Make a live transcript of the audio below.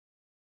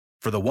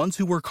For the ones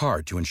who work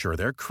hard to ensure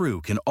their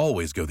crew can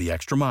always go the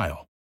extra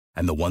mile,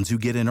 and the ones who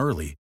get in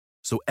early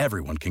so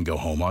everyone can go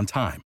home on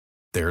time,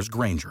 there's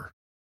Grainger,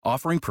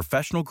 offering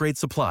professional-grade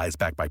supplies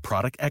backed by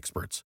product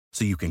experts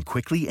so you can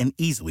quickly and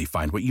easily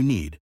find what you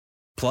need.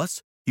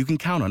 Plus, you can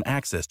count on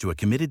access to a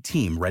committed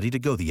team ready to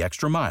go the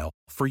extra mile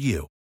for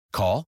you.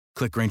 Call,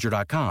 click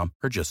Grainger.com,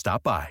 or just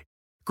stop by.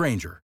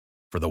 Grainger,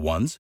 for the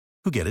ones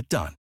who get it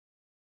done.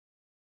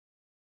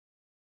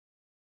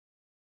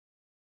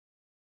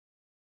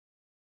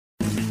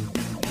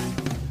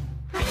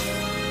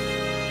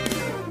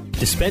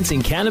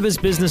 Dispensing cannabis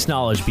business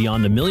knowledge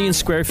beyond a million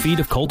square feet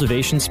of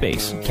cultivation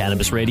space.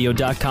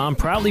 CannabisRadio.com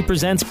proudly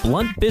presents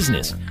Blunt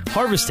Business,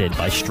 harvested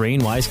by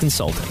Strainwise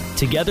Consulting.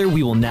 Together,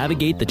 we will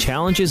navigate the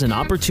challenges and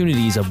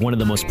opportunities of one of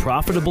the most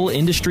profitable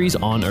industries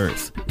on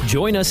earth.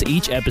 Join us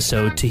each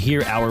episode to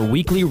hear our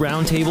weekly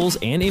roundtables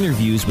and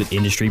interviews with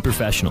industry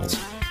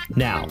professionals.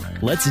 Now,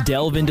 let's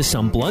delve into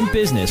some blunt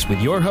business with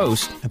your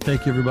host. And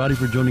thank you, everybody,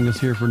 for joining us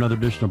here for another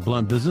edition of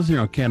Blunt Business here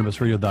on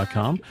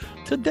CannabisRadio.com.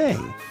 Today,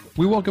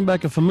 we welcome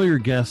back a familiar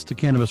guest to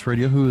Cannabis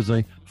Radio who is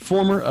a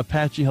former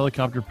Apache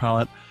helicopter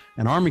pilot,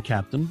 an Army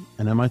captain,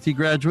 an MIT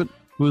graduate,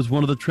 who is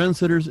one of the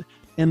trendsetters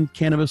in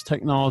cannabis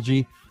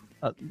technology.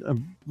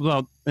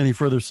 Without any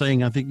further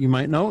saying, I think you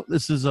might know,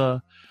 this is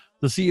the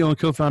CEO and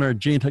co-founder of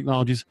Jane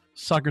Technologies,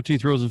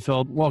 Socrates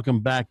Rosenfeld. Welcome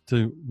back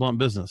to Blunt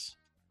Business.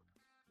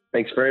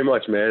 Thanks very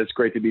much, man. It's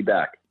great to be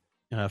back.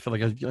 I feel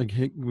like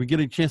we get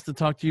a chance to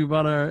talk to you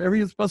about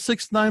every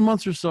 6-9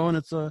 months or so, and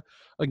it's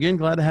again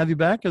glad to have you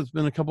back. It's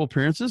been a couple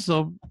appearances,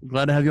 so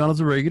glad to have you on as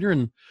a regular.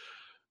 And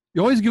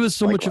you always give us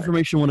so much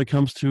information when it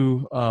comes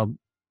to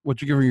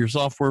what you're giving your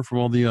software from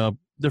all the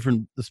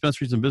different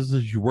dispensaries and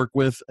businesses you work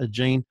with at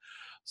Jane.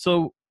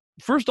 So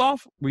first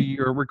off, we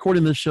are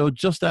recording this show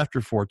just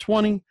after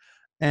 420,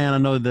 and I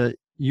know that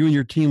you and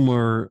your team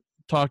were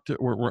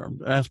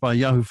asked by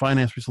Yahoo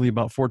Finance recently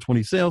about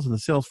 420 sales and the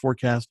sales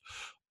forecast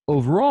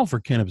overall for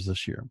cannabis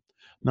this year.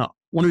 Now,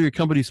 one of your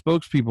company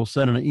spokespeople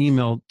said in an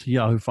email to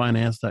Yahoo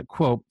Finance that,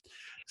 quote,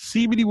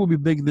 CBD will be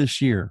big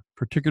this year,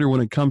 particularly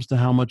when it comes to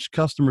how much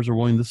customers are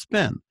willing to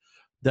spend.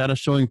 Data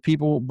showing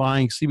people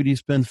buying CBD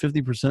spend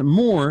 50%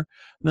 more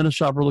than a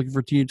shopper looking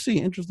for THC.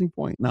 Interesting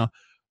point. Now,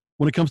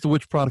 when it comes to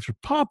which products are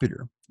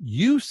popular,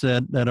 you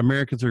said that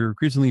Americans are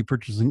increasingly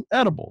purchasing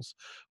edibles.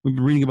 We've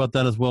been reading about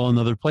that as well in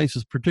other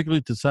places,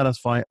 particularly to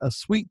satisfy a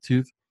sweet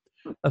tooth,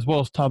 as well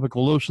as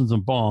topical lotions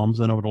and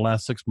balms. And over the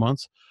last 6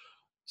 months,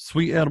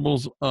 sweet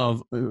edibles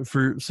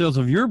for sales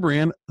of your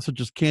brand, such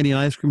as candy and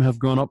ice cream, have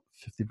gone up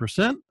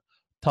 50%.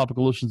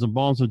 Topical lotions and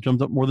balms have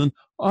jumped up more than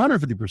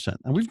 150%.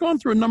 And we've gone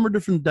through a number of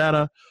different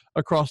data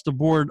across the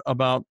board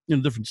about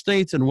different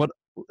states and what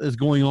is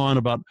going on,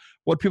 about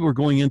what people are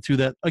going into.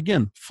 That,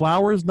 again,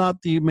 flower is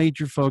not the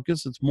major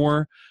focus. It's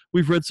more,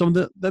 we've read some of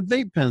the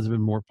vape pens have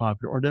been more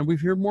popular, or then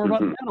we've heard more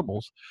about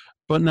edibles.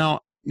 But now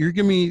you're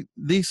giving me,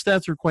 these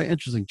stats are quite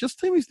interesting. Just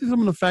tell me some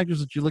of the factors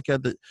that you look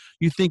at that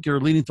you think are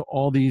leading to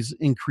all these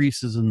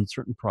increases in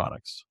certain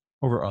products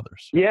over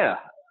others. Yeah.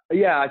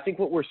 I think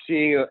what we're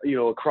seeing,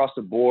 across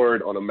the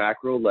board on a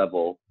macro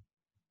level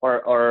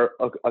are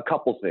a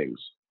couple things.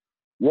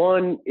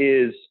 One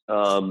is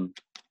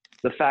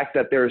the fact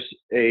that there's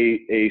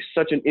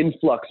such an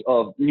influx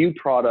of new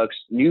products,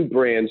 new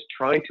brands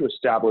trying to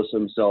establish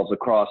themselves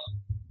across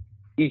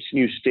each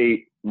new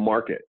state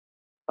market.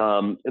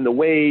 And the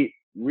way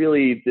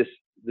really this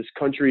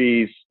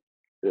country's,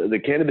 the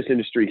cannabis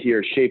industry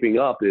here is shaping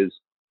up is,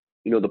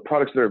 the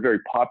products that are very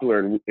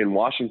popular in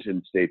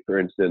Washington state, for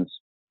instance,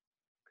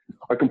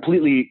 are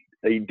completely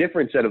a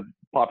different set of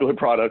popular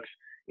products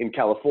in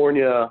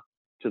California,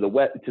 to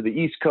the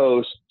East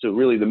Coast, to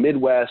really the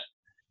Midwest.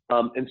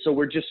 And so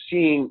we're just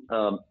seeing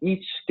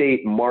each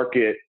state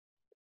market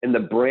and the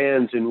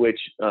brands in which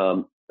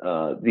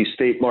these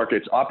state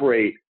markets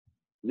operate.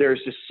 There's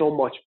just so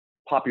much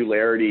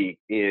popularity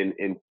in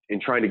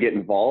trying to get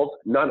involved,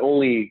 not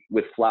only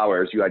with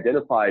flower, as you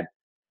identified,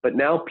 but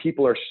now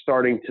people are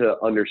starting to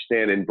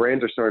understand, and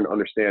brands are starting to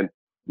understand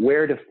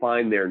where to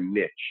find their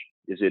niche.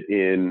 Is it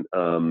in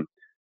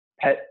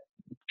pet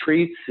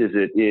treats? Is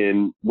it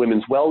in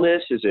women's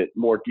wellness? Is it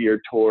more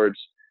geared towards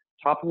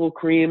topical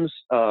creams?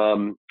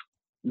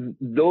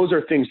 Those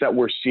are things that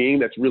we're seeing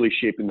that's really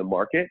shaping the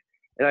market.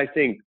 And I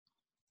think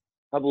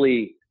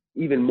probably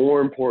even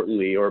more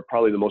importantly, or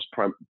probably the most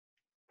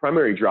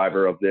primary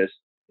driver of this,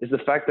 is the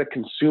fact that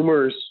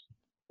consumers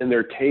and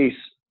their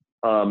tastes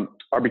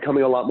are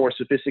becoming a lot more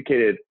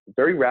sophisticated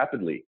very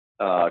rapidly,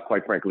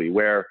 quite frankly,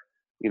 where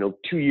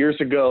 2 years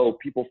ago,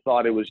 people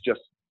thought it was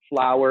just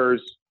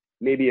flowers,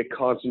 maybe a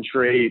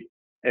concentrate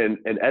and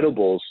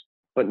edibles,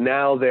 but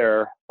now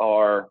there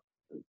are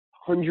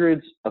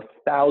hundreds of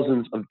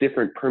thousands of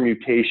different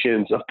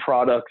permutations of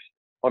products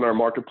on our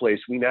marketplace.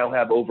 We now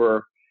have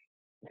over,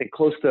 I think,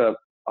 close to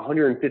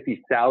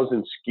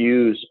 150,000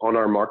 SKUs on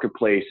our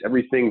marketplace,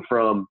 everything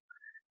from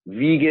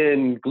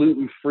vegan,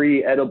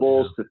 gluten-free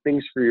edibles to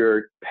things for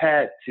your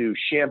pet to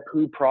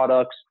shampoo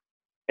products.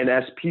 And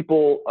as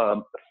people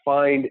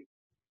find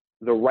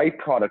the right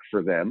product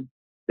for them,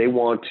 they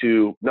want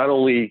to not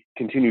only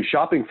continue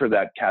shopping for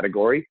that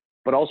category,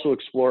 but also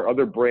explore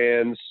other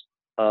brands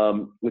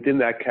within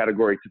that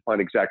category to find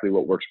exactly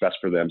what works best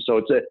for them.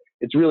 So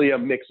it's really a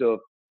mix of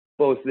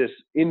both this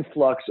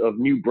influx of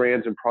new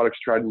brands and products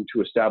trying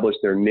to establish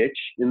their niche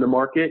in the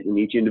market, in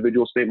each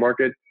individual state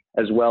market,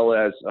 as well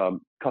as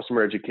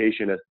customer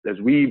education. As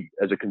we,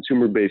 as a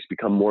consumer base,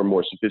 become more and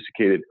more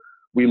sophisticated,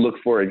 we look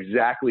for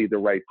exactly the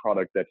right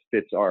product that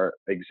fits our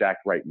exact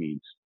right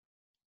needs.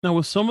 Now,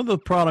 with some of the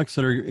products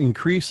that are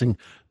increasing,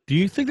 do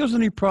you think there's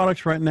any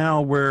products right now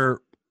where,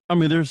 I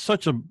mean, there's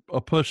such a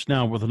push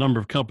now with a number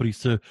of companies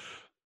to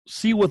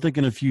see what they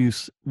can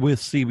infuse with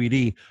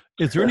CBD.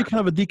 Is there any kind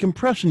of a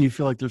decompression you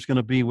feel like there's going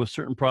to be with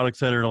certain products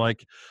that are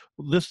like,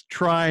 this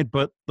tried,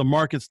 but the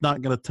market's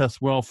not going to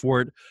test well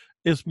for it?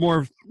 It's more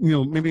of,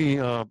 maybe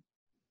more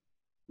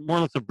or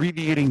less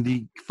abbreviating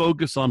the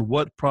focus on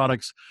what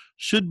products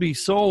should be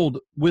sold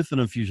with an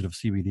infusion of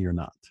CBD or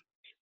not.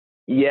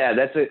 Yeah,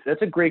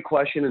 that's a great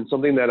question, and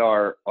something that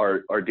our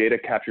data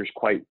captures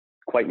quite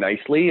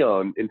nicely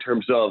in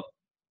terms of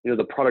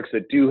the products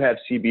that do have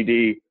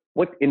CBD.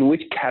 In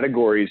which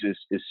categories is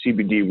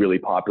CBD really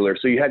popular?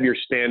 So you have your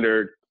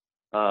standard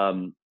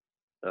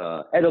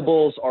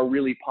edibles are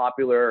really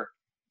popular,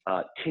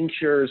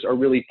 tinctures are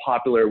really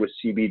popular with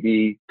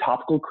CBD,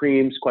 topical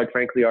creams, quite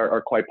frankly,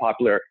 are quite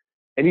popular.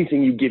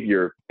 Anything you give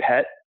your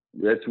pet,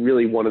 that's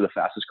really one of the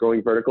fastest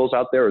growing verticals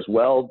out there as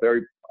well.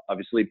 Very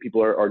obviously,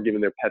 people are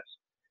giving their pets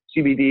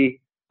CBD.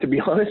 To be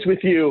honest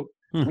with you,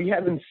 we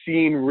haven't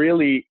seen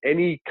really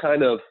any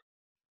kind of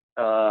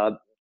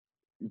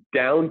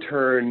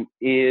downturn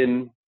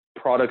in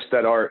products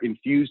that are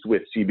infused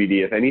with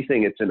CBD. If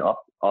anything, it's an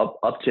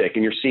uptick,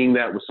 and you're seeing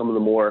that with some of the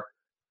more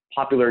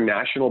popular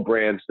national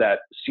brands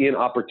that see an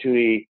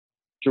opportunity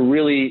to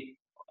really,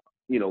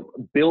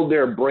 build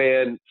their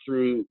brand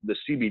through the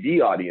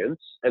CBD audience,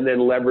 and then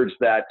leverage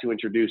that to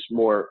introduce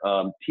more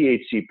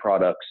THC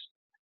products.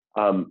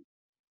 About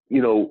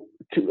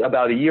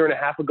a year and a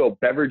half ago,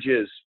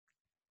 beverages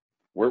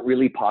weren't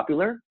really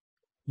popular,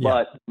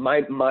 but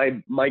my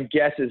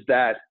guess is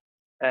that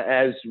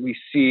as we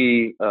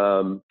see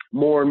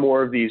more and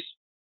more of these,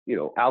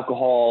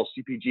 alcohol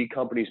CPG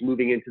companies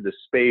moving into the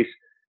space,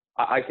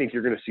 I think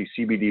you're going to see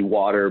CBD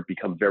water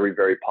become very,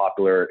 very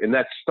popular, and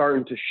that's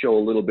starting to show a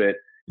little bit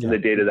in the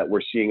data that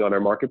we're seeing on our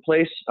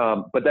marketplace.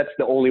 But that's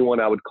the only one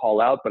I would call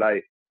out. But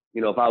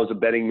if I was a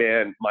betting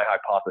man, my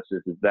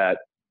hypothesis is that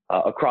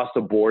across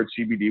the board,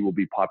 CBD will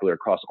be popular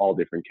across all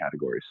different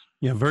categories.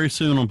 Yeah, very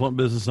soon on Blunt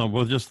Business,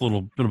 well, just a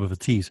little bit of a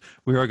tease,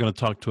 we are going to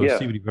talk to a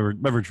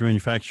CBD beverage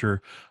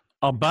manufacturer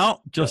about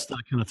just that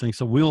kind of thing.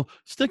 So we'll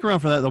stick around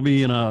for that. There'll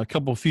be in a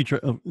couple of some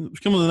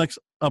of the next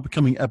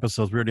upcoming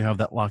episodes. We already have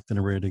that locked in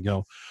and ready to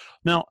go.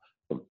 Now,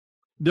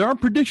 there are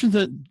predictions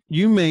that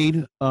you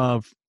made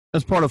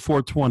as part of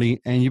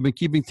 420, and you've been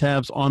keeping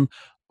tabs on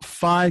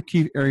 5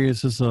 key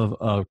areas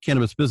of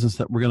cannabis business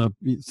that we're going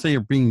to say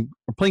are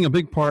playing a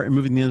big part in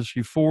moving the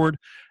industry forward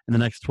in the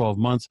next 12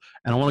 months.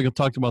 And I want to go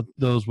talk about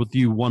those with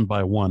you one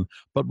by one.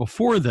 But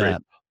before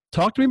that,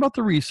 talk to me about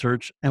the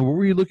research and what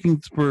were you looking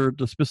for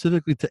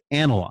specifically to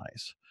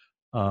analyze?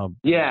 It's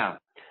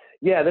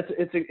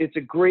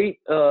a great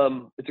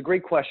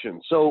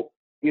question. So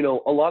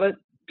a lot of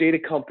data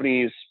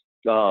companies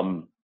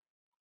are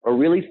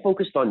really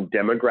focused on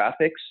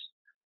demographics.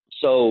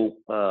 So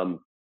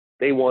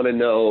they want to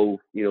know,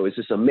 is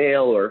this a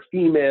male or a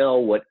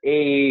female? What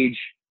age?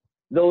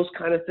 Those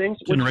kind of things.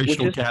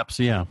 Generational gaps,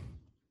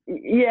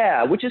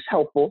 Yeah, which is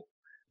helpful.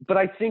 But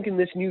I think in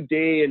this new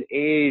day and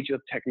age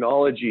of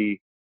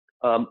technology,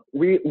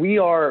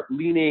 we're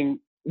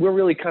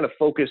really kind of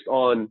focused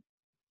on,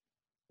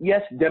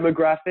 yes,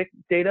 demographic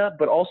data,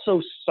 but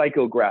also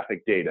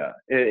psychographic data.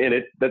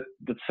 And that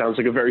sounds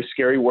like a very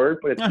scary word,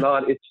 but it's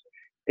not.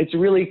 It's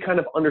really kind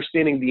of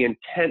understanding the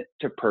intent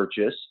to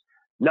purchase,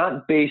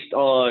 not based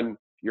on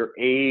your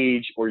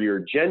age or your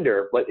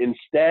gender, but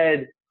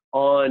instead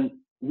on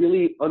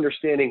really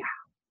understanding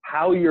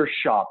how you're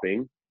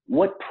shopping,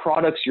 what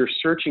products you're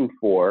searching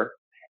for.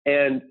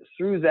 And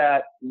through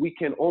that, we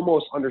can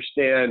almost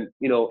understand,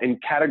 and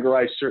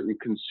categorize certain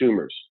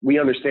consumers. We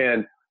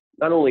understand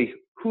not only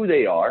who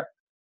they are,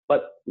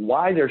 but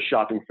why they're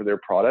shopping for their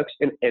products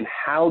and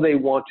how they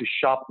want to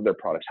shop for their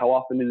products. How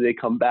often do they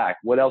come back?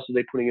 What else are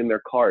they putting in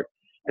their cart?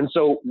 And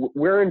so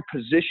we're in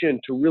position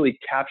to really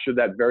capture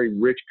that very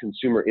rich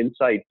consumer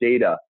insight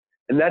data.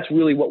 And that's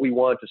really what we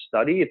want to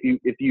study.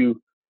 If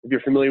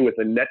you're familiar with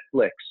a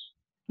Netflix,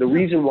 the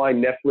reason why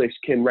Netflix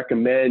can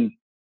recommend,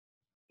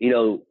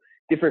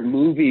 different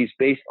movies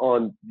based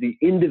on the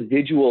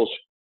individual's,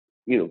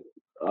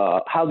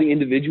 how the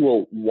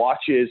individual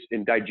watches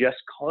and digests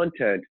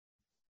content,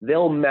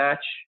 they'll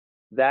match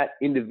that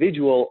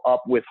individual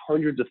up with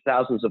hundreds of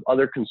thousands of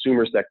other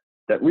consumers that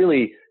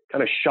really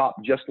kind of shop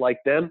just like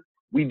them.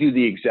 We do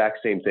the exact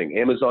same thing.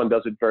 Amazon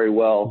does it very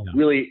well. Yeah.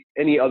 Really,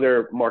 any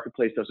other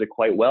marketplace does it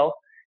quite well.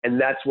 And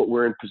that's what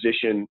we're in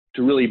position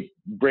to really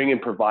bring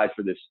and provide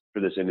for this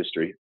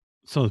industry.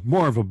 So it's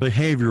more of a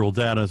behavioral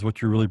data is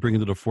what you're really bringing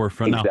to the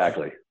forefront.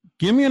 Exactly. Now,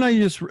 Give me an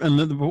idea,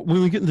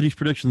 when we get into these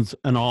predictions,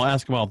 and I'll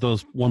ask about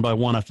those one by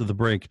one after the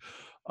break.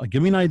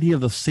 Give me an idea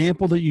of the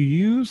sample that you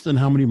used and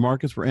how many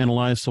markets were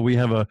analyzed, so we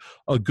have a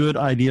good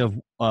idea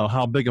of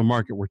how big a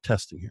market we're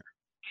testing here.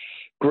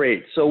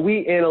 Great. So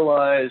we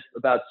analyzed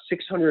about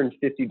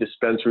 650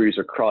 dispensaries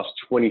across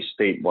 20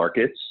 state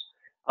markets,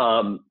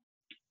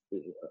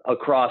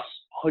 across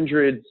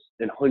hundreds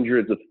and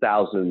hundreds of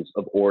thousands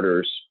of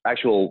orders,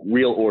 actual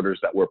real orders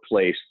that were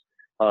placed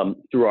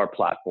through our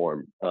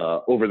platform.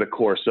 Over the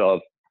course of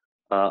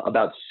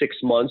about 6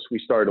 months, we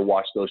started to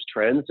watch those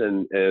trends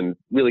and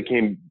really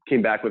came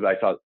back with, I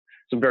thought,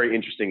 some very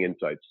interesting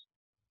insights.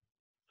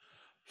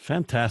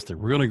 Fantastic.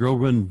 We're going to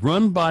go and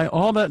run by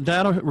all that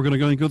data. We're going to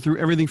go and go through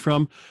everything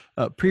from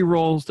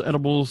pre-rolls to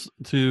edibles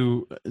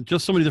to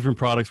just so many different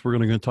products we're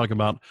going to talk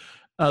about.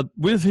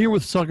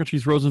 With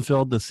Socrates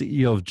Rosenfeld, the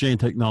CEO of Jane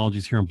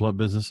Technologies here in Blunt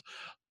Business.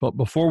 But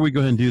before we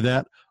go ahead and do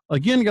that,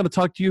 again, got to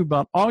talk to you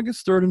about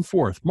August 3rd and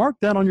 4th. Mark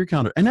that on your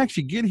calendar. And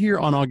actually get here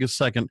on August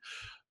 2nd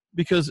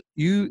because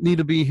you need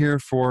to be here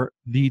for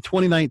the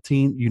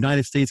 2019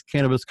 United States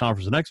Cannabis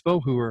Conference and Expo,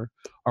 who are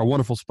our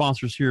wonderful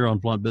sponsors here on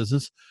Blunt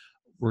Business.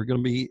 We're going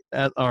to be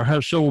at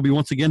our show will be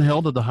once again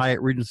held at the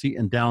Hyatt Regency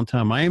in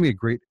downtown Miami. A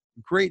great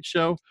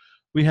show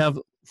we have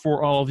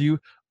for all of you.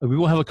 We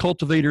will have a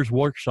cultivators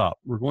workshop.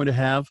 We're going to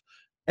have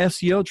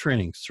SEO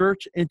training,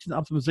 search engine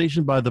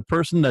optimization by the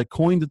person that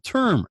coined the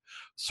term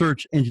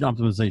search engine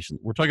optimization.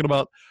 We're talking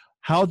about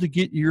how to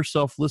get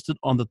yourself listed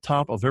on the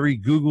top of every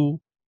Google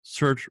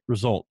search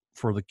result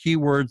for the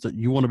keywords that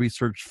you want to be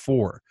searched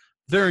for.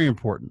 Very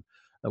important.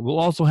 We'll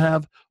also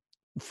have,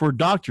 for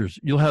doctors,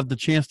 you'll have the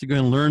chance to go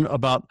and learn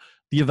about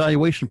the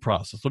evaluation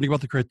process, learning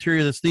about the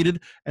criteria that's needed,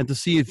 and to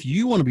see if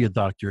you want to be a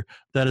doctor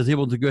that is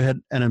able to go ahead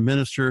and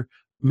administer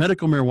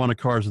medical marijuana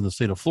cards in the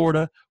state of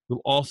Florida.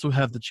 We'll also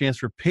have the chance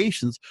for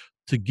patients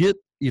to get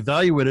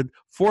evaluated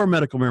for a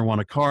medical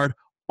marijuana card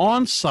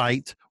on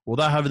site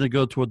without having to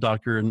go to a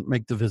doctor and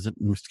make the visit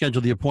and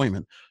schedule the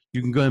appointment.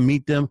 You can go and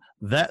meet them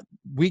that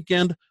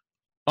weekend,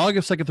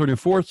 August 2nd, 3rd, and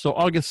 4th. So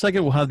August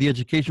 2nd, we'll have the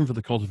education for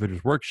the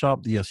cultivators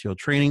workshop, the SEO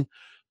training,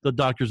 the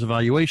doctor's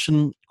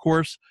evaluation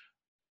course.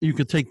 You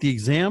can take the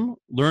exam,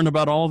 learn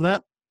about all of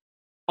that.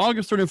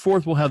 August 3rd and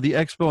 4th, we'll have the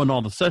expo and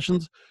all the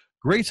sessions.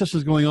 Great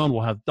sessions going on.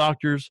 We'll have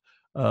doctors,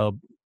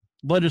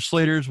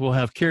 legislators, we'll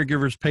have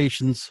caregivers,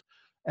 patients,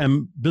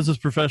 and business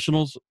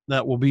professionals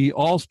that will be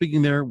all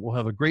speaking there. We'll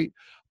have a great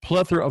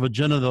plethora of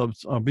agenda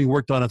that's being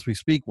worked on as we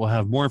speak. We'll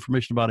have more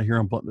information about it here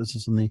on Blunt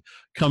Business in the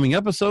coming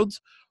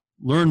episodes.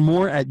 Learn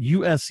more at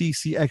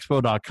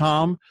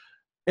usccexpo.com.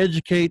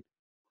 Educate,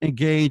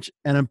 engage,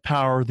 and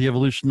empower the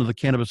evolution of the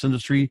cannabis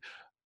industry.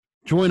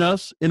 Join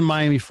us in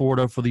Miami,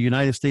 Florida for the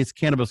United States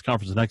Cannabis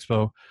Conference and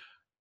Expo,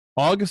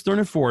 August 3rd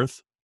and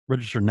 4th.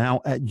 Register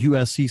now at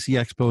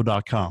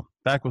usccexpo.com.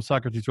 Back with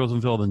Socrates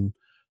Rosenfeld and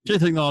Jane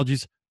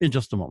Technologies in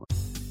just a moment.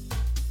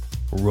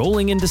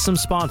 Rolling into some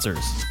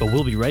sponsors, but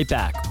we'll be right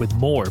back with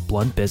more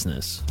Blunt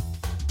Business.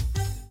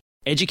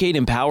 Educate,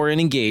 empower,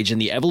 and engage in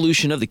the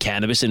evolution of the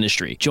cannabis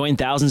industry. Join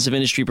thousands of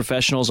industry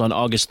professionals on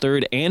August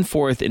 3rd and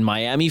 4th in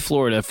Miami,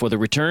 Florida for the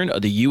return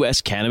of the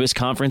U.S. Cannabis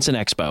Conference and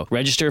Expo.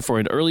 Register for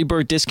an early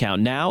bird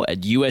discount now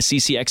at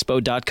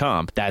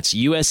usccexpo.com. That's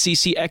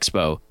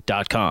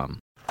usccexpo.com.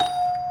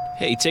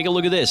 Hey, take a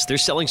look at this. They're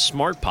selling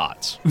smart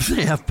pots.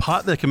 They have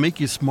pot that can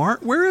make you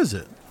smart? Where is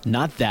it?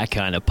 Not that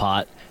kind of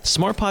pot.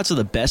 Smart pots are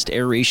the best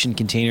aeration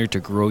container to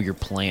grow your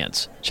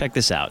plants. Check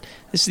this out.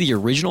 This is the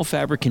original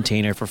fabric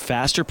container for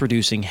faster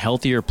producing,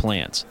 healthier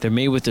plants. They're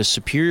made with a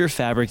superior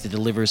fabric that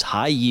delivers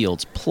high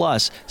yields.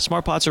 Plus,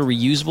 smart pots are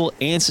reusable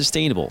and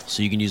sustainable,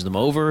 so you can use them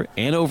over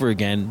and over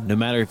again, no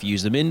matter if you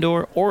use them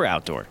indoor or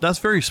outdoor. That's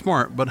very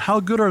smart, but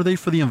how good are they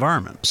for the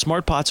environment?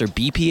 Smart pots are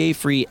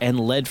BPA-free and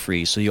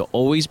lead-free, so you'll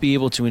always be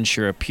able to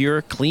ensure a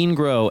pure, clean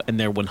grow, and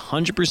they're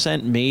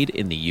 100% made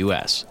in the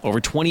U.S. Over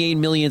 28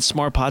 million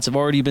smart pots have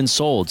already been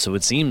sold, so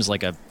it seems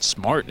like a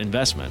smart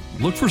investment.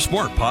 Look for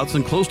smart pots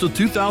in close to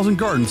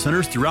 2,000 garden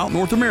centers throughout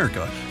North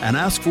America and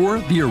ask for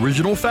the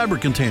original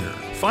fabric container.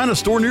 Find a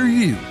store near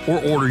you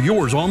or order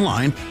yours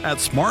online at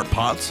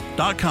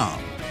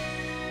smartpots.com.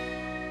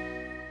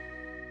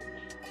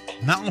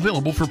 Now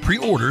available for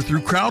pre-order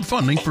through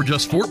crowdfunding for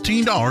just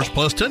 $14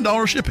 plus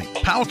 $10 shipping.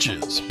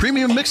 Pouches,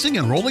 premium mixing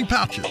and rolling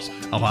pouches,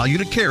 allow you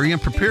to carry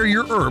and prepare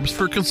your herbs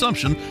for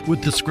consumption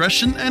with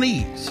discretion and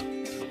ease.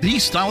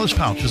 These stylish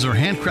pouches are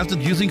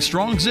handcrafted using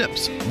strong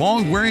zips,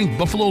 long-wearing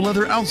buffalo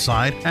leather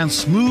outside, and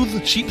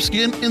smooth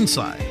sheepskin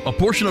inside. A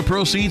portion of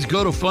proceeds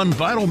go to fund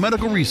vital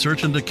medical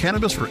research into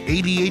cannabis for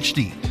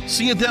ADHD.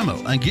 See a demo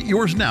and get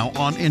yours now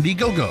on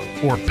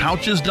Indiegogo or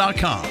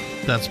pouches.com.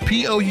 That's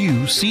POUCHZ.com.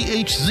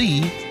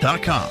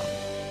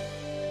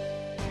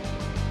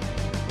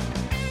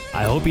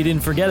 I hope you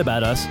didn't forget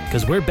about us,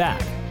 because we're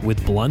back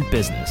with Blunt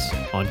Business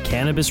on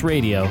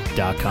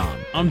CannabisRadio.com.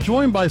 I'm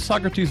joined by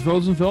Socrates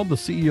Rosenfeld, the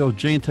CEO of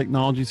Jane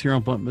Technologies here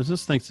on Blunt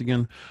Business. Thanks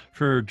again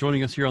for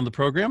joining us here on the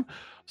program.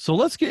 So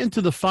let's get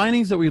into the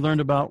findings that we learned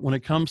about when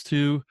it comes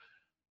to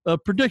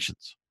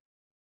predictions.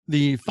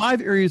 The 5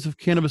 areas of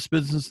cannabis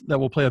business that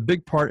will play a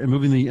big part in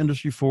moving the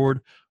industry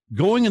forward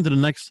going into the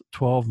next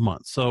 12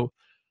 months. So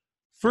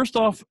first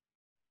off,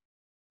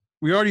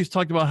 we already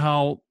talked about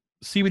how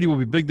CBD will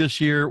be big this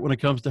year when it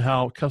comes to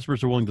how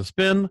customers are willing to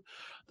spend.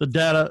 The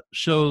data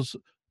shows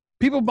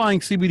people buying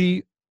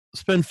CBD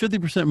spend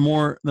 50%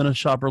 more than a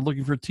shopper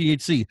looking for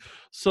THC.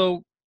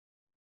 So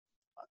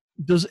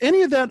does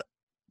any of that,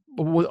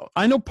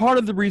 I know part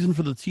of the reason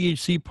for the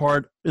THC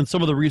part in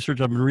some of the research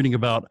I've been reading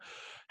about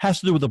has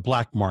to do with the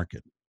black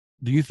market.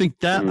 Do you think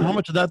that, how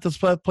much of that does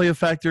play a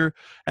factor,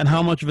 and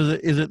how much of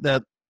it is it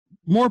that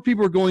more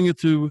people are going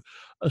into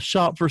a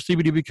shop for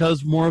CBD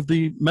because more of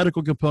the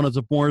medical components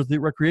of more of the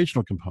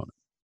recreational component?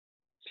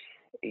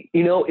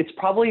 You know, it's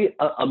probably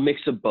a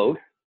mix of both.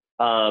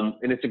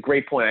 And it's a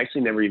great point. I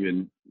actually never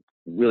even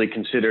really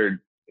considered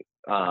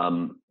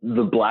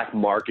the black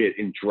market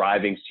in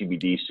driving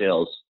CBD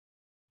sales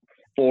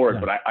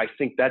forward, but I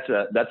think that's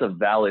a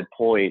valid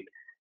point.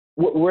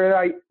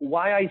 Why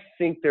I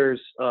think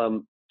there's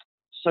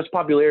such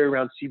popularity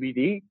around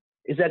CBD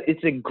is that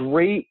it's a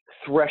great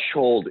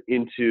threshold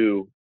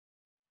into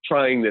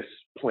trying this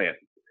plant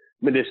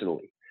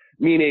medicinally,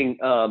 meaning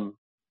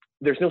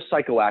there's no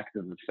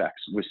psychoactive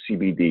effects with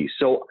CBD.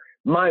 So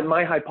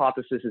my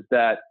hypothesis is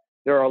that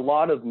there are a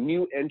lot of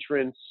new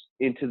entrants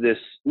into this,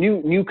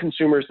 new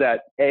consumers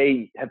that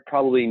have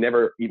probably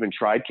never even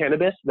tried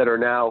cannabis that are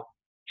now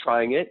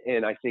trying it.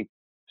 And I think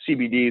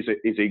CBD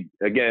is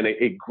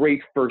a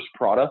great first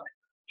product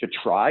to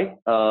try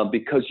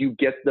because you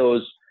get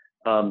those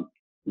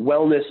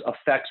wellness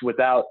effects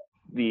without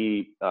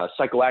the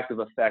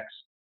psychoactive effects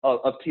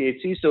of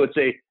THC. So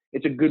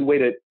it's a good way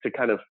to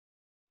kind of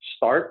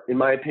start, in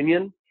my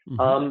opinion.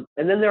 And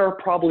then there are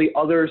probably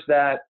others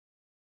that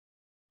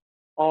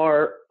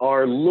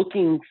are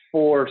looking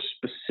for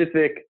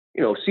specific,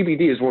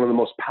 CBD is one of the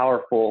most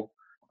powerful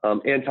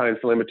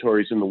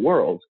anti-inflammatories in the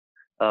world.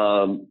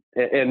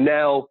 And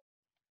now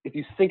if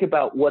you think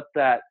about what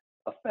that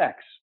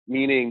affects,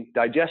 meaning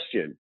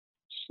digestion,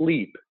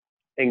 sleep,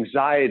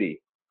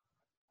 anxiety,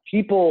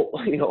 people,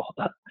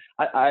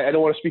 I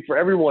don't want to speak for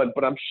everyone,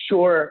 but I'm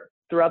sure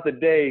throughout the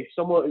day,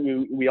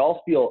 we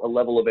all feel a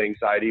level of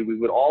anxiety. We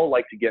would all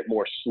like to get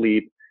more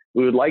sleep.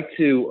 We would like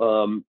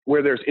to,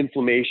 where there's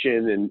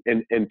inflammation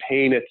and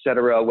pain, et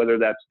cetera, whether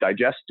that's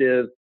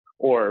digestive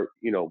or,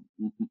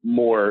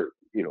 more,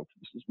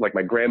 like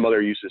my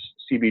grandmother uses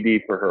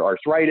CBD for her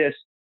arthritis.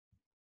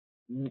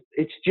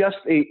 It's just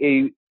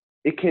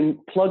it can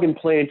plug and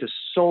play into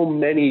so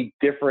many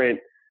different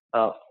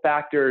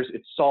factors.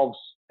 It solves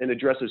and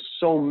addresses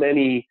so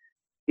many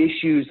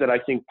issues that I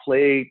think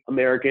plague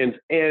Americans.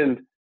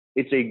 And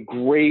it's a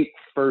great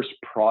first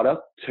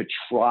product to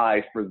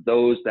try for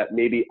those that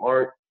maybe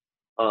aren't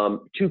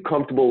too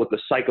comfortable with the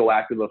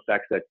psychoactive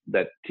effects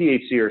that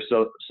THC or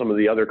some of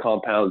the other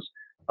compounds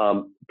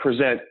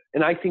present.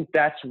 And I think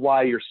that's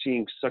why you're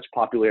seeing such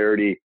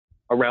popularity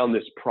around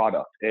this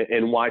product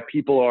and why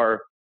people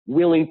are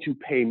willing to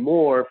pay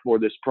more for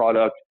this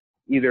product.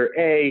 Either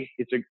A,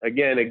 it's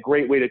a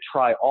great way to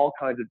try all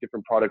kinds of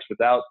different products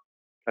without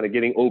kind of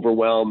getting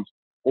overwhelmed,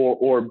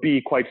 or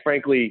B, quite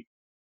frankly,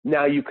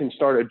 now you can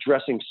start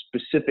addressing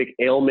specific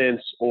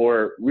ailments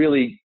or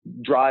really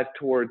drive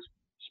towards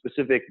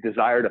specific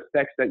desired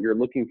effects that you're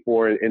looking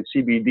for. And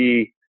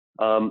CBD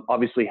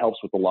obviously helps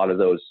with a lot of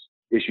those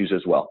issues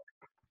as well.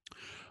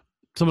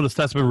 Some of the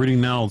stats I've been reading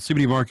now, the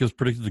CBD market is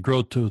predicted to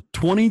grow to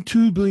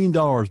 $22 billion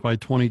by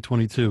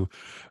 2022.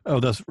 Oh,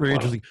 that's very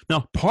interesting.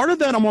 Now, part of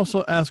that I'm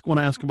also want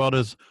to ask about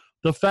is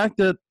the fact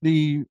that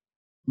the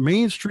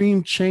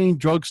mainstream chain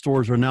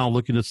drugstores are now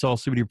looking to sell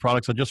CBD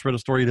products. I just read a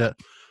story that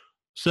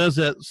says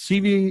that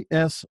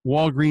CVS,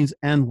 Walgreens,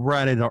 and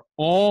Rite Aid are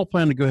all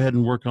planning to go ahead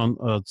and work on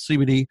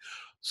CBD.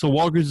 So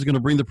Walgreens is going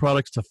to bring the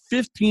products to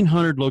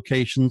 1,500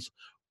 locations.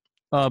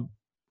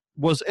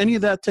 Was any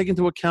of that taken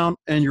into account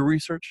in your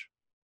research?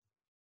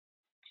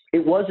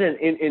 It wasn't.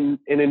 And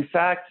in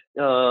fact,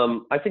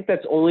 I think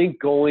that's only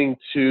going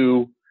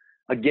to,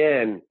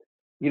 again,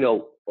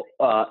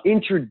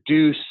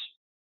 introduce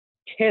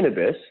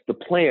cannabis, the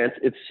plant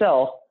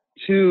itself,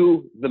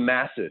 to the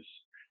masses.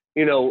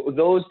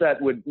 Those that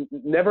would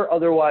never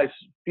otherwise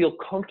feel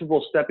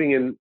comfortable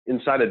stepping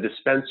inside a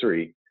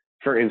dispensary,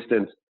 for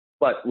instance,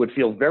 but would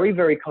feel very,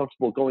 very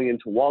comfortable going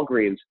into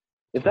Walgreens.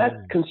 If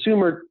that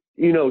consumer,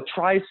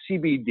 tries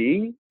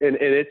CBD and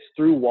it's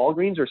through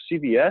Walgreens or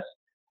CVS,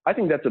 I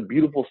think that's a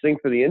beautiful thing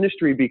for the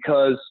industry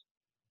because,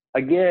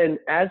 again,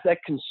 as that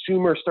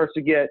consumer starts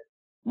to get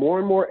more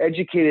and more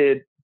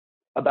educated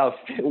about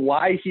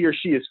why he or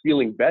she is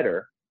feeling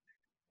better,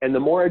 and the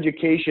more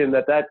education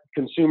that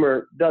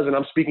consumer does, and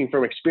I'm speaking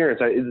from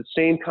experience, it's the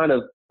same kind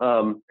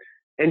of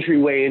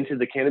entryway into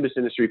the cannabis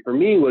industry for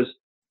me was,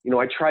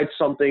 I tried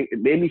something, it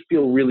made me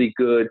feel really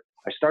good.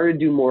 I started to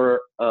do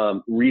more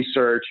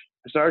research.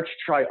 I started to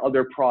try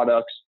other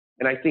products.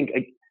 And I think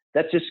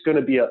that's just going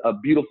to be a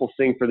beautiful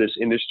thing for this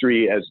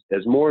industry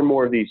as more and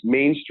more of these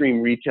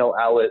mainstream retail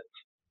outlets,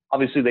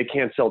 obviously they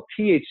can't sell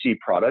THC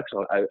products.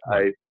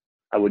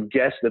 I would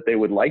guess that they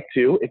would like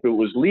to if it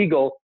was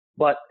legal,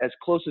 but as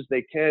close as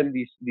they can,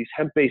 these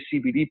hemp-based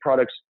CBD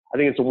products, I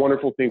think it's a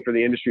wonderful thing for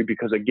the industry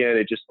because, again,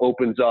 it just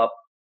opens up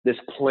this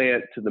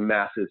plant to the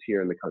masses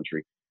here in the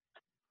country.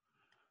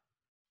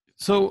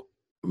 So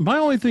my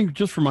only thing,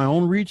 just for my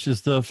own reach,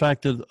 is the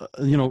fact that,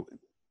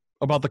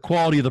 about the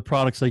quality of the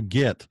products they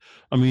get.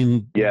 I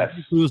mean, yes,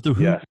 who's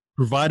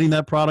providing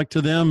that product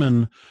to them,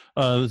 and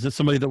is it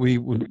somebody that we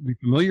would be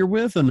familiar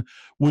with? And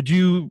would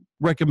you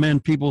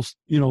recommend people,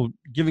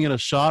 giving it a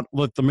shot?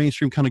 Let the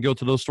mainstream kind of go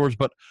to those stores,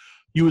 but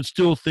you would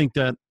still think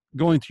that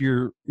going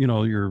to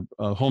your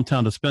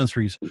hometown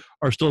dispensaries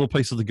are still the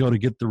places to go to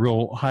get the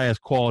real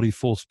highest quality,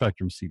 full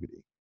spectrum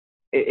CBD.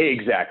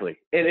 Exactly,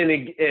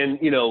 and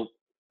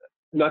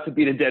not to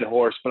beat a dead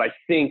horse, but I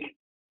think,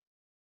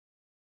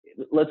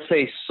 let's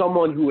say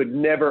someone who would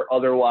never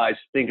otherwise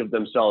think of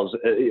themselves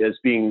as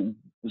being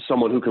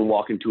someone who can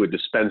walk into a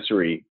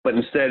dispensary, but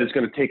instead is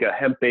going to take a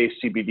hemp-based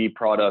CBD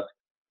product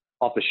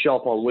off the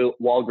shelf on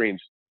Walgreens,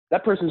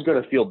 that person's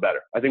going to feel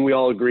better. I think we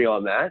all agree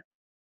on that.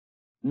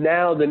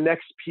 Now, the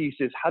next piece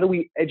is, how do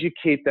we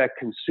educate that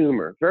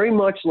consumer? Very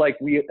much like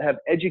we have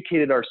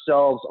educated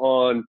ourselves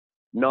on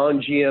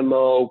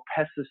non-GMO,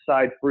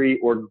 pesticide-free,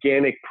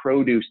 organic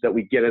produce that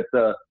we get at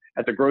the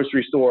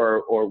grocery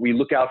store, or we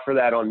look out for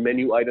that on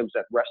menu items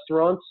at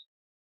restaurants.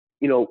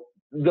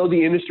 Though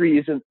the industry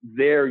isn't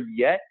there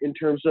yet in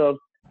terms of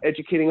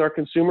educating our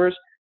consumers,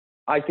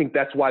 I think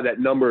that's why that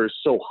number is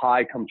so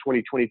high come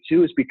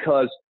 2022, is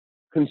because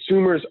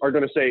consumers are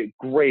going to say,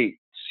 great,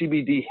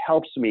 CBD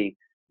helps me.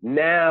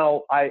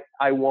 Now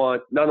I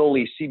want not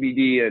only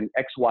CBD in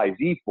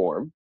XYZ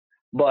form,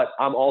 but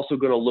I'm also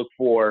going to look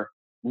for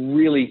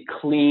really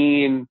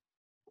clean,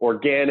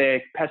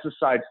 organic,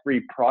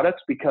 pesticide-free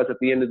products, because at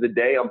the end of the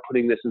day, I'm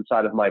putting this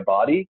inside of my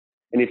body.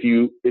 And if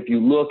you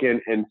look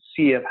and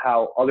see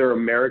how other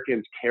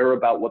Americans care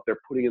about what they're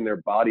putting in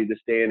their body this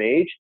day and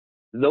age,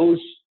 those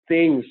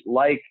things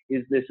like,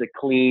 is this a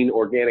clean,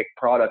 organic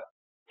product,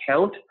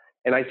 count.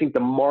 And I think the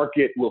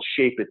market will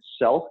shape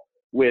itself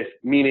with,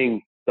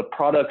 meaning the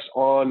products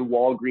on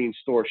Walgreens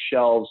store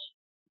shelves,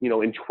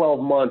 in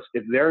 12 months,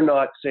 if they're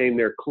not saying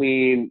they're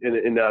clean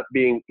and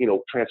being,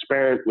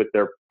 transparent with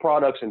their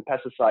products and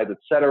pesticides, et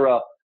cetera,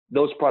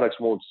 those products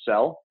won't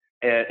sell.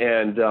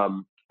 And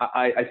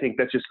I think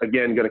that's just,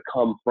 again, going to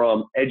come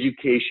from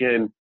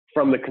education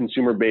from the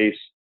consumer base.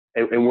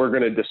 And we're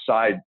going to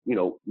decide,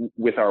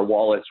 with our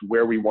wallets,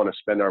 where we want to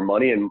spend our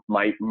money. And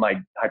my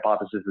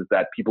hypothesis is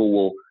that people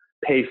will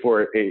pay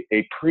for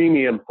a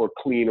premium for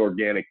clean,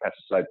 organic,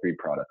 pesticide-free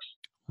products.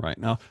 Right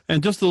now,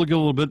 and just to give a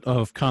little bit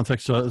of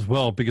context as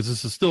well, because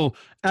this is still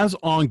as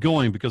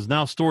ongoing, because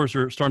now stores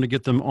are starting to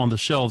get them on the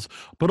shelves,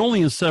 but only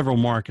in several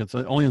markets,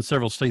 only in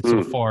several states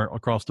so far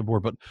across the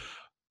board. But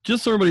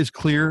just so everybody's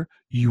clear,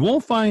 you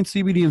won't find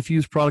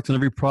CBD-infused products in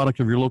every product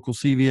of your local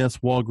CVS,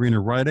 Walgreens,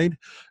 or Rite Aid.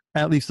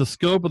 At least the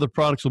scope of the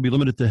products will be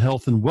limited to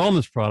health and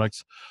wellness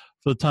products.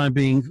 For the time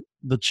being,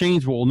 the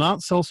chains will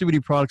not sell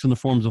CBD products in the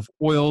forms of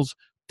oils,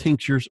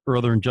 tinctures, or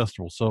other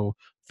ingestibles. So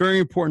very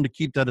important to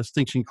keep that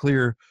distinction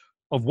clear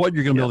of what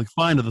you're going to be able to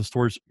find at the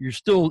stores.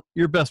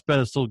 Your best bet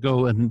is still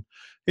go and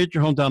hit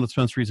your hometown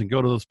dispensaries and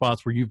go to those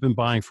spots where you've been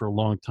buying for a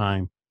long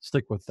time.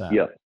 Stick with that.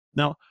 Yeah.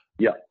 Now,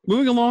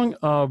 moving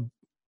along,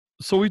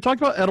 so we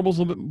talked about edibles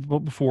a little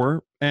bit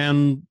before,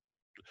 and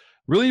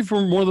really for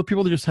one of the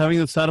people that are just having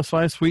that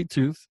satisfy a sweet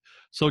tooth.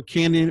 So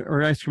candy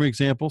or ice cream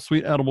example,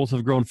 sweet edibles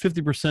have grown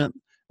 50%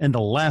 in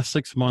the last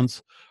 6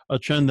 months, a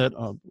trend that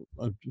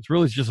it's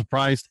really just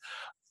surprised.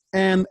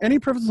 And any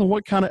preferences on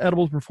what kind of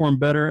edibles perform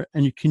better?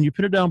 And can you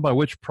pin it down by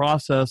which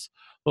process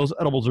those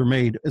edibles are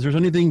made? Is there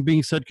anything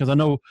being said? Because I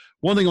know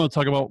one thing I want to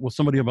talk about with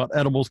somebody about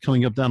edibles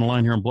coming up down the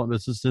line here on Blunt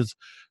Business is,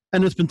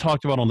 and it's been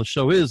talked about on the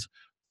show, is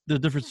the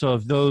difference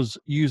of those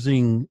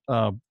using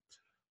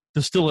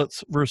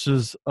distillates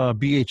versus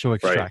BHO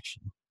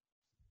extraction.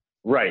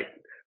 Right.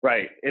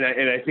 And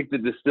I think the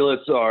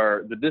distillates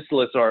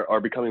are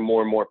becoming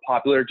more and more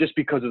popular just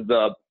because of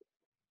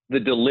the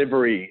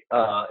delivery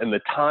and the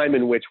time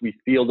in which we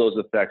feel those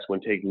effects when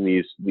taking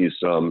these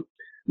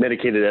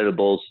medicated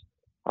edibles.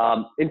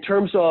 In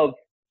terms of,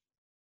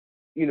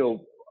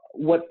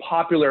 what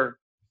popular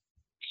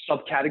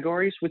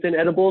subcategories within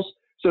edibles,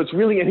 so it's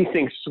really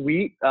anything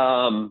sweet.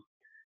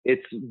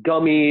 It's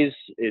gummies,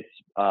 it's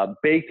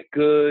baked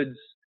goods.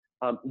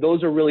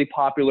 Those are really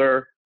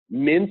popular.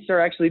 Mints are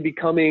actually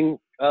becoming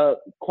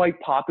quite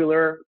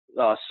popular.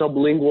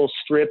 Sublingual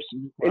strips,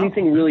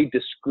 anything really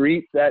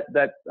discreet that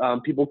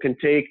people can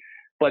take,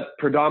 but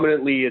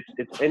predominantly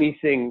it's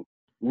anything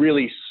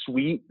really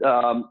sweet,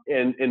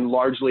 and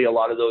largely a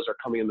lot of those are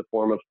coming in the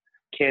form of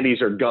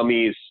candies or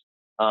gummies.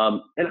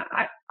 And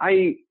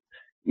I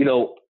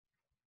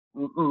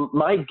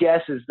my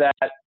guess is that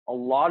a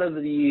lot of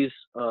these,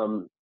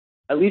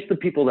 at least the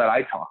people that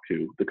I talk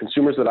to, the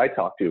consumers that I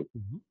talk to,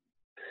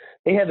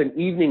 they have an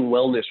evening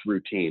wellness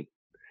routine.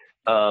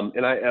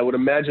 And I would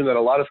imagine that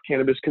a lot of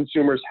cannabis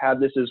consumers have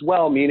this as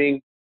well,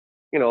 meaning,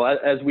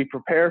 as we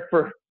prepare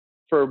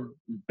for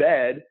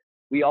bed,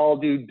 we all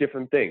do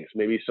different things.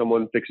 Maybe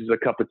someone fixes a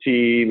cup of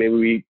tea, maybe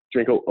we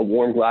drink a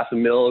warm glass of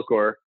milk,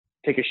 or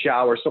take a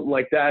shower, something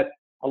like that.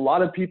 A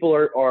lot of people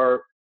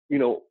are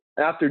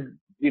after,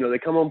 they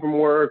come home from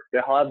work,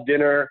 they'll have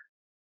dinner,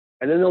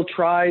 and then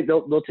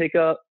they'll take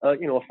a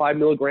 5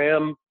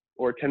 milligram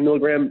or 10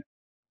 milligram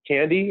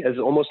candy as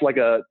almost like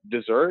a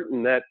dessert.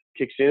 And that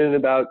kicks in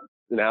about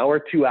an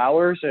hour, 2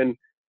 hours, and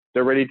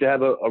they're ready to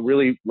have a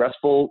really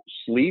restful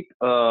sleep.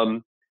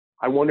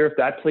 I wonder if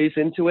that plays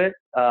into it.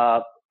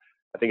 I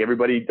think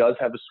everybody does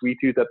have a sweet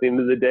tooth at the end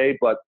of the day,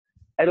 but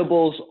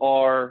edibles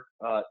are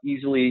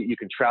you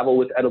can travel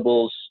with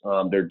edibles.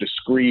 They're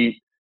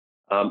discreet.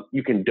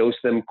 You can dose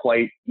them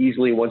quite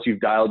easily once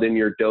you've dialed in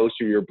your dose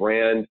or your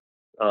brand.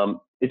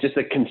 It's just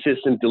a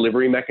consistent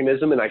delivery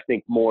mechanism. And I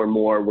think more and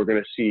more we're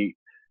going to see,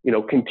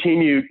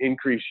 continued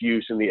increased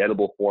use in the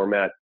edible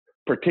format,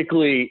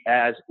 particularly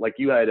as, like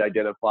you had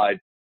identified,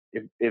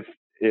 if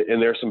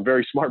and there's some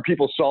very smart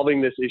people solving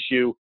this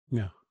issue.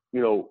 Yeah.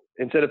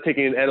 Instead of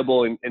taking an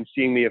edible and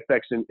seeing the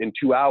effects in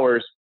 2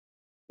 hours,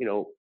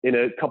 in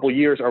a couple of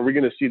years, are we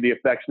going to see the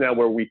effects now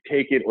where we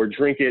take it or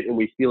drink it and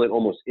we feel it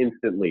almost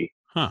instantly?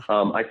 Huh.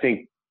 I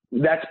think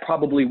that's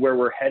probably where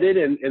we're headed.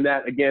 And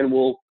that, again,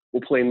 will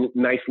play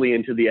nicely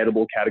into the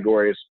edible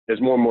categories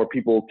as more and more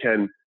people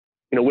can,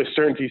 with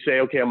certainty say,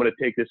 okay, I'm going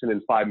to take this and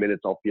in 5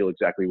 minutes, I'll feel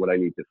exactly what I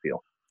need to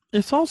feel.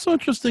 It's also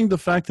interesting the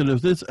fact that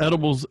if it's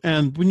edibles,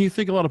 and when you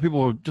think a lot of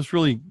people are just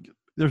really,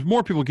 there's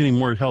more people getting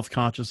more health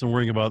conscious and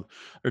worrying about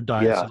their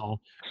diets and all.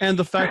 And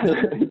the fact that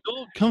it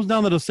still comes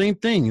down to the same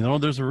thing.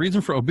 There's a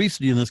reason for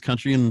obesity in this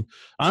country, and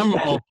I'm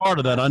all part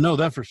of that. I know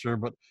that for sure.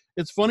 But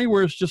it's funny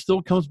where it just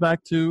still comes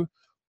back to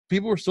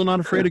people are still not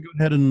afraid to go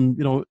ahead and,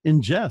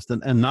 ingest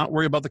and not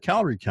worry about the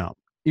calorie count,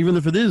 even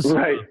if it is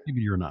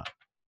CBD or not.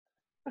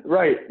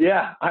 Right.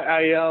 Yeah.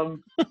 I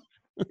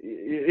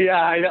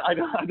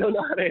don't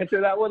know how to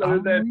answer that one other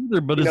than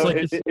either, but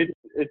it's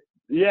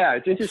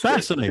interesting.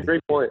 Fascinating. It's a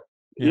great point.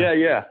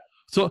 Yeah.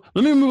 So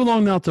let me move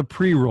along now to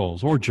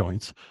pre-rolls or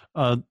joints.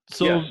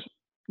 Yes.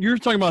 You're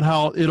talking about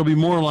how it'll be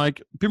more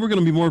like people are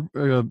going to be more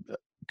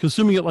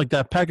consuming it like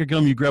that pack of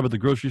gum you grab at the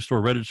grocery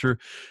store register,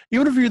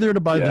 even if you're there to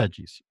buy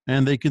veggies.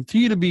 And they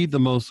continue to be the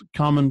most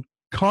common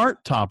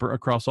cart topper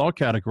across all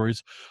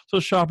categories. So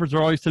shoppers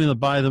are always tending to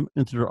buy them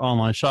into their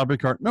online shopping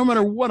cart, no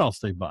matter what else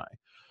they buy.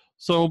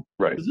 So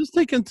does this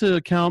take into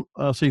account,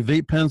 say,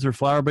 vape pens or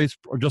flower-based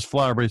or just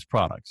flower-based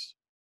products?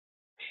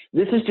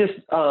 This is just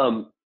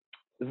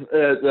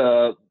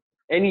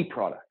any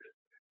product.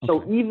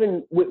 So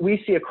even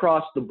we see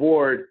across the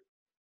board,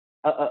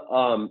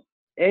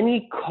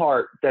 any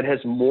cart that has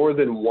more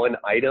than one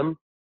item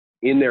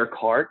in their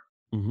cart,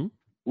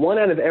 1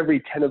 out of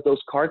every 10 of those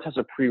carts has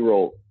a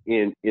pre-roll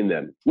in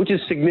them, which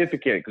is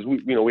significant because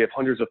we have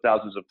hundreds of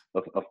thousands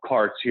of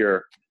carts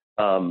here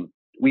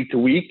week to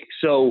week.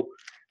 So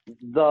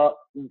the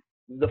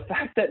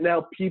fact that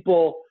now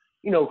people,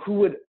 who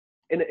would,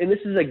 and this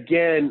is,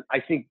 again, I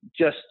think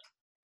just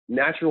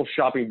natural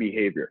shopping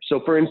behavior.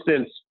 So for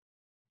instance,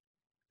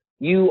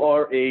 you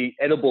are a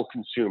edible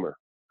consumer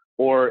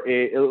or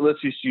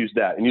let's just use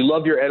that, and you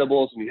love your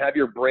edibles and you have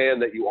your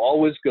brand that you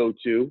always go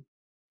to,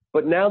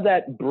 but now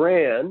that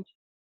brand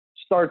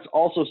starts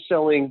also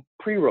selling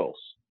pre-rolls.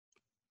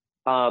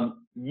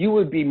 You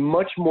would be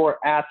much more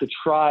apt to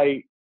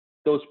try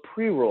those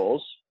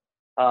pre-rolls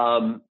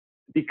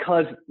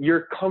because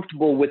you're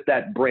comfortable with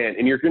that brand,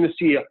 and you're going to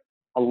see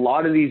a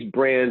lot of these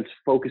brands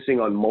focusing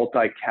on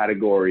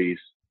multi-category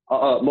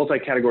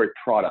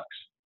products.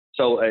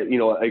 So,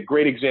 a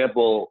great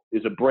example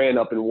is a brand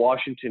up in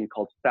Washington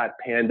called Fat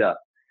Panda.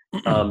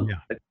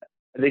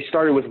 They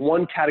started with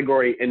one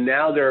category, and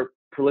now they're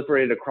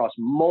proliferated across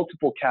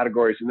multiple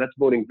categories, and that's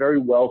boding very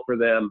well for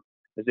them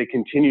as they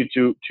continue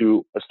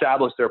to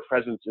establish their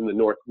presence in the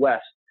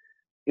Northwest.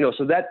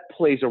 So that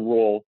plays a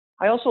role.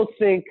 I also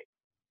think,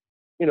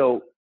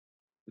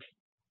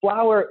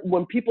 flower,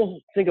 when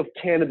people think of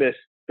cannabis,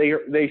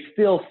 they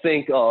still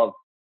think of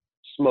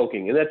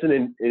smoking, and that's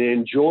an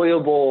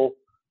enjoyable,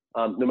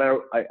 no matter,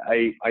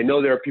 I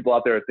know there are people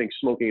out there that think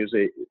smoking is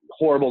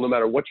horrible no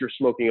matter what you're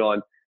smoking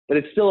on, but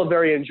it's still a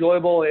very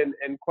enjoyable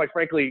and quite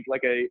frankly,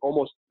 like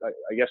almost,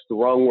 I guess the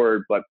wrong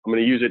word, but I'm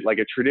going to use it, like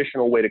a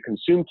traditional way to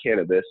consume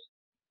cannabis.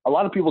 A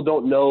lot of people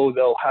don't know,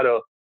 though, how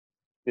to,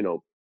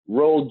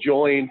 roll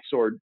joints,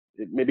 or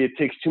maybe it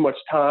takes too much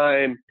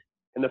time.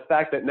 And the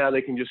fact that now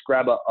they can just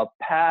grab a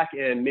pack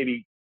and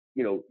maybe,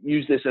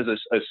 use this as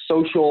a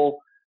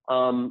social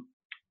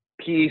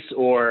piece,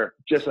 or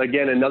just,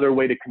 again, another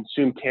way to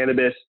consume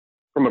cannabis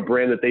from a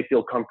brand that they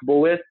feel comfortable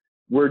with.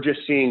 We're just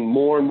seeing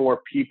more and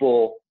more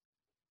people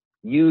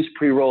use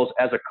pre-rolls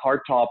as a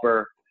cart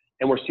topper,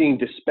 and we're seeing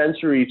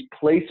dispensaries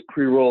place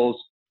pre-rolls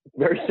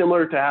very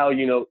similar to how,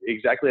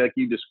 exactly like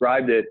you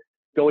described it,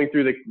 going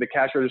through the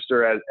cash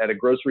register at a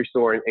grocery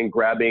store and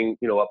grabbing,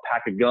 a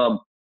pack of gum.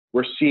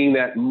 We're seeing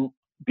that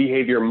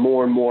behavior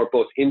more and more,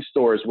 both in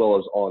store as well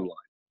as online.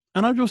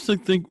 And I just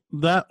think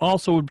that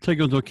also would take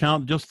into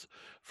account, just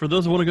for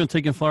those who want to go and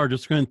take in flower,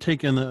 just going to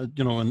take in, and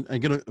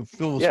get a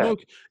fill of smoke,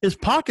 is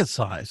pocket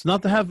size,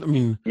 not to have,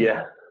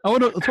 I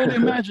would totally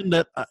imagine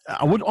that.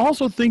 I would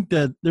also think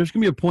that there's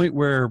going to be a point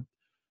where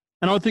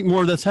And I would think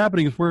more of that's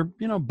happening is where,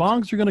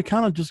 bongs are going to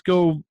kind of just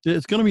go,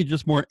 it's going to be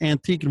just more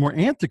antique and more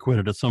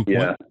antiquated at some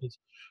point.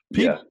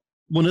 Yeah.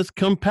 When it's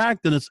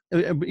compact and it's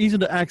easy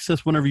to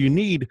access whenever you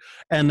need,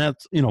 and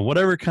that's,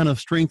 whatever kind of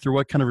strength or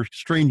what kind of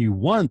strain you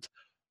want,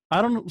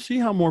 I don't see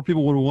how more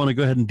people would want to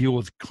go ahead and deal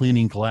with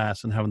cleaning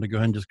glass and having to go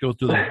ahead and just go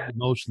through the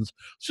motions.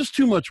 It's just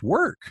too much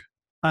work.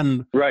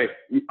 And right.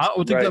 I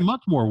would think that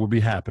much more would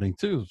be happening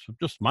too. So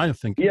just my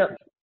thinking.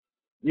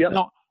 Yeah.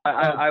 Now,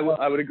 I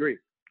would agree.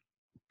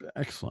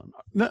 Excellent.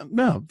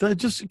 No, that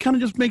just kind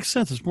of just makes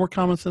sense. It's more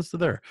common sense to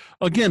there.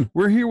 Again,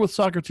 we're here with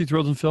Socrates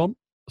Rosenfeld,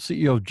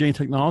 CEO of Jane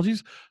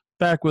Technologies,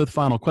 back with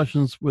final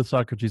questions with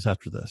Socrates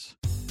after this.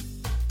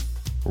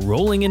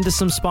 Rolling into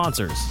some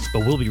sponsors,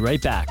 but we'll be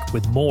right back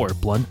with more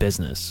Blunt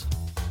Business.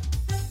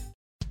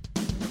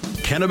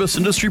 Cannabis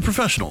industry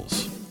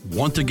professionals.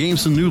 Want to gain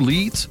some new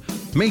leads?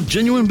 Make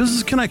genuine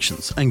business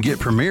connections and get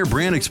premier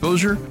brand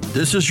exposure?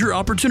 This is your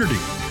opportunity.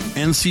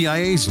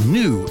 NCIA's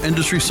new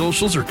industry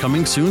socials are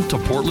coming soon to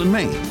Portland,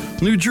 Maine,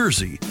 New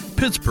Jersey,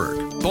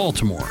 Pittsburgh,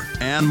 Baltimore,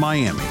 and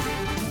Miami.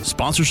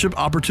 Sponsorship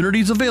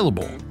opportunities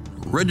available.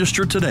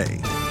 Register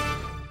today.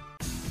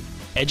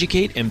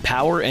 Educate,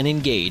 empower, and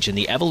engage in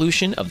the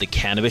evolution of the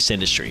cannabis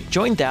industry.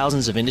 Join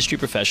thousands of industry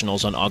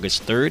professionals on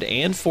August 3rd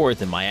and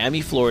 4th in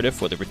Miami, Florida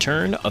for the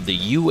return of the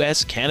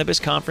U.S.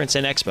 Cannabis Conference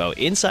and Expo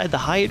inside the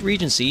Hyatt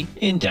Regency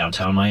in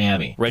downtown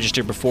Miami.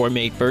 Register before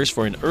May 1st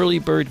for an early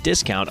bird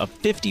discount of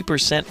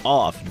 50%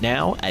 off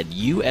now at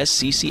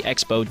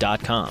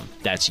usccexpo.com.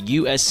 That's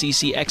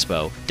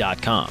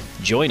usccexpo.com.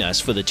 Join us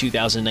for the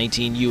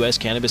 2019 U.S.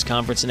 Cannabis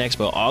Conference and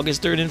Expo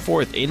August 3rd and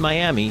 4th in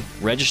Miami.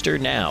 Register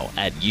now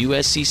at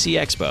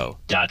usccexpo.com.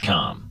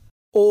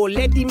 Oh,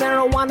 let the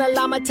marijuana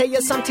llama tell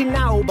you something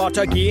now about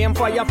a game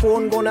for your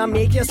phone gonna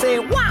make you say,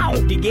 wow!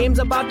 The game's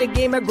about the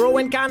game of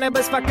growing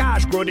cannabis for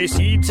cash. Grow the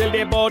seed, sell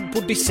the bud,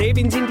 put the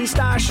savings in the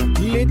stash.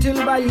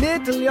 Little by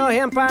little, your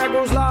empire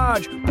grows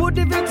large. Put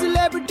the big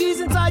celebrities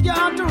inside your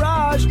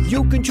entourage.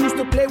 You can choose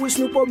to play with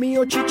Snoop or me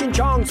or Cheech and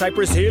Chong,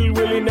 Cypress Hill,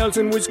 Willie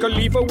Nelson, Wiz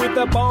Khalifa with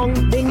a bong.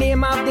 The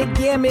name of the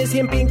game is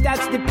Hemp Inc.,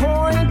 that's the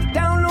point.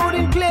 Download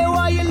and play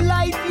while you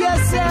light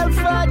yourself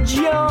a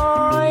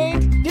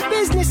joint. The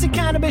business of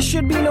cannabis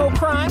should be no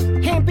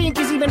crime. Hemp Inc.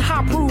 is even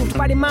hot-proofed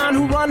by the man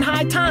who run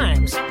High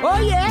Times. Oh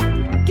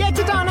yeah? Get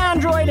it on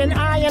Android and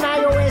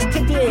iOS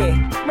today.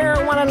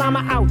 Marijuana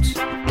llama out.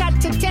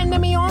 Got to tend to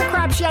me own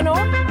crops, you know.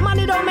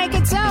 Money don't make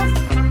itself.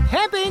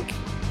 Hemp Inc.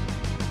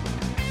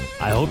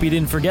 I hope you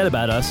didn't forget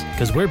about us,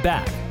 because we're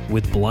back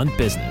with Blunt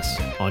Business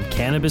on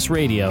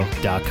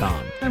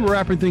CannabisRadio.com. And we're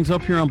wrapping things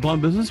up here on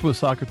Blunt Business with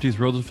Socrates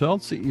Rosenfeld,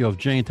 CEO of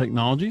Jane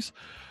Technologies.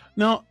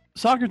 Now,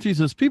 Socrates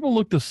says people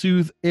look to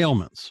soothe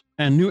ailments,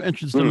 and new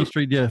entrants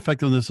demonstrate the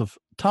effectiveness of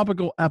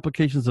topical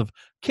applications of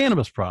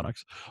cannabis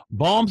products.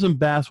 Balms and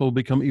baths will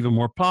become even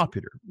more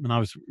popular. And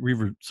obviously, we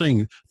were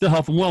saying the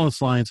health and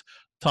wellness lines,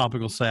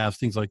 topical salves,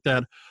 things like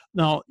that.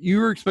 Now, you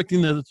were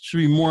expecting that it should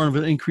be more of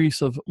an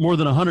increase of more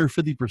than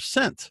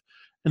 150%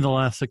 in the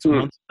last 6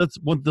 months. That's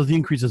what the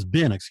increase has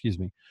been,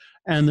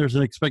 and there's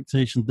an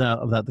expectation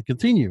of that to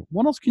continue.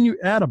 What else can you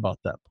add about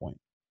that point?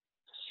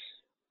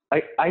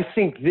 I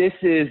think this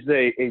is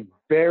a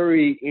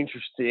very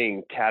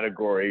interesting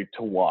category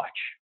to watch.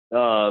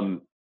 And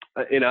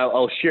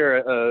I'll share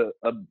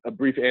a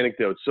brief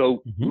anecdote.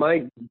 So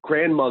my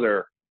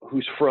grandmother,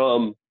 who's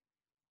from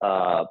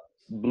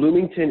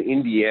Bloomington,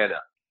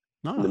 Indiana,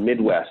 in the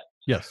Midwest.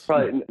 Yes.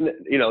 Probably,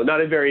 not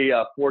a very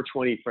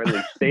 420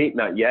 friendly state,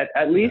 not yet,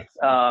 at least.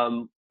 I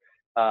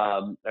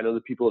know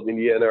the people of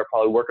Indiana are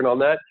probably working on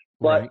that,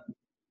 but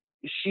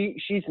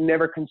she's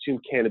never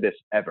consumed cannabis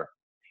ever.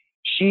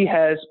 She's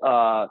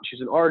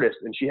an artist,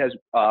 and she has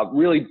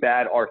really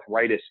bad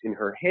arthritis in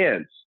her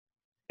hands.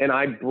 And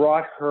I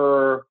brought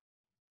her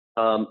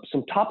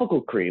some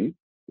topical cream,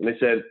 and I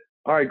said,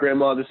 all right,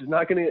 Grandma, this is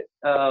not going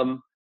to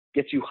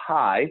get you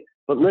high,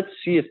 but let's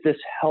see if this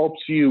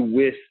helps you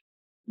with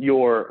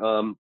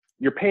your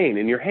pain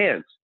in your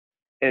hands.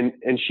 And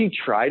she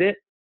tried it,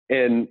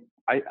 and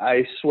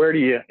I swear to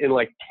you, in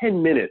like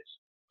 10 minutes,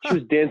 she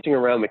was dancing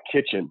around the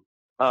kitchen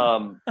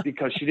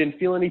because she didn't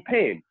feel any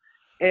pain.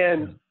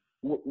 And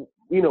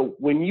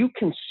when you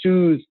can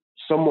soothe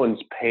someone's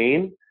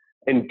pain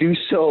and do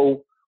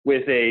so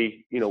with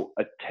a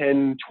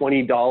 $10,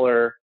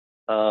 $20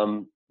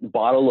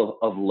 bottle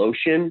of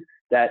lotion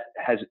that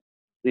has,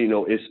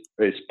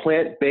 is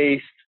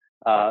plant-based,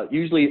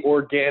 usually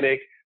organic,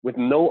 with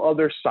no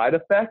other side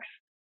effects,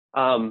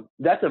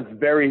 that's a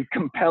very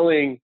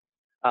compelling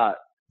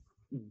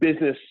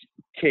business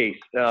case.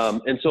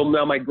 And so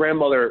now my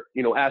grandmother,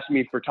 asks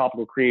me for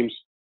topical creams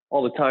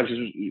all the time.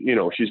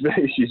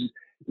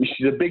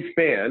 She's a big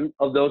fan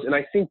of those. And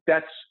I think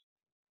that's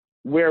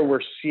where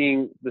we're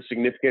seeing the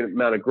significant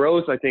amount of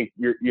growth. I think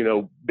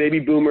baby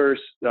boomers,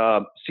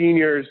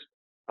 seniors,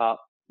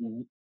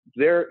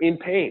 they're in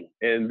pain,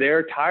 and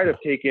they're tired of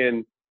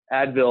taking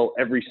Advil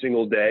every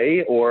single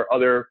day or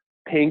other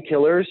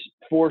painkillers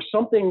for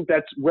something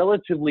that's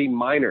relatively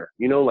minor,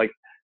 like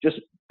just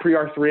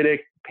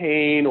pre-arthritic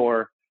pain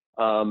or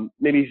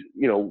maybe,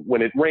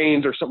 when it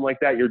rains or something like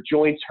that, your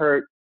joints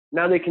hurt.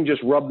 Now they can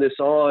just rub this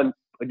on,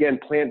 again,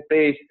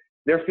 plant-based.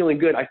 They're feeling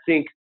good. I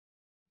think,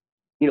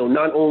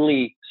 not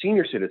only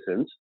senior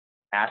citizens,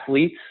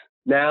 athletes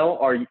now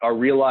are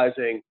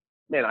realizing,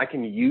 man, I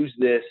can use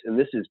this, and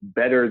this is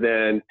better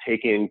than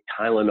taking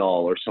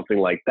Tylenol or something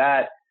like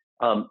that.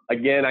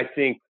 Again, I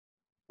think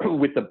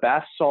with the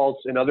bath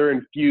salts and other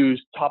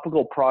infused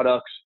topical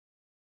products,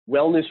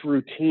 wellness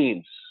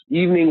routines,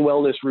 evening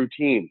wellness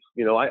routines.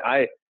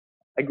 I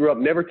grew up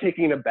never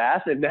taking a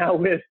bath, and now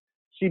with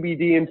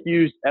CBD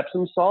infused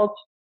Epsom salts,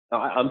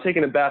 I'm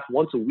taking a bath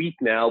once a week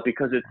now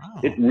because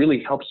it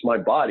really helps my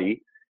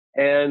body,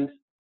 and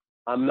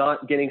I'm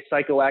not getting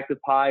psychoactive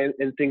high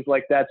and things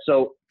like that.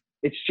 So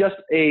it's just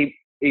a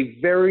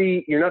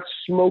very, you're not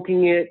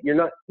smoking it, you're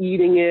not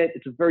eating it.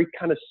 It's a very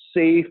kind of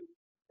safe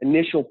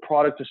initial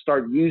product to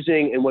start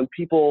using. And when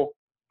people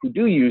who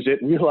do use it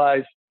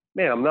realize,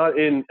 man, I'm not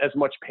in as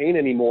much pain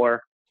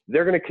anymore,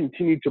 they're going to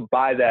continue to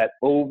buy that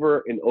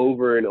over and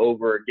over and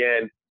over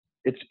again.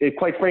 It's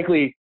quite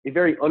frankly a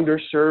very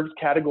underserved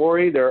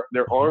category. There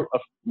aren't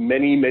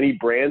many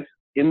brands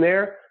in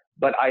there,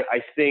 but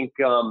I think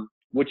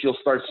what you'll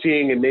start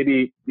seeing, and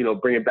maybe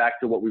bring it back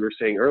to what we were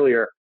saying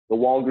earlier, the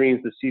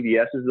Walgreens, the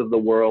CVS's of the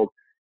world,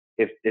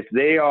 if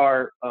they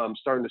are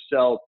starting to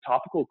sell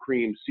topical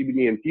creams,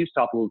 CBD infused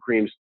topical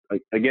creams,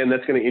 again,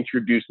 that's going to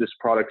introduce this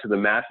product to the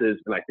masses,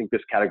 and I think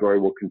this category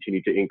will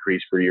continue to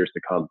increase for years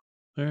to come.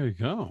 There you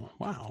go.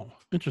 Wow.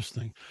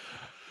 Interesting.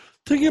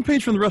 Taking a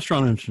page from the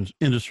restaurant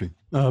industry,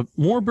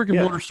 more brick and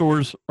mortar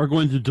stores are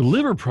going to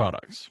deliver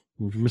products.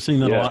 We're seeing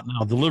that a lot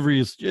now. Delivery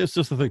is just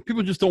the thing.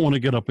 People just don't want to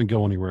get up and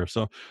go anywhere.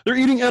 So they're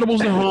eating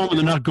edibles at home and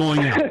they're not going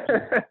out.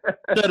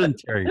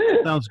 Sedentary.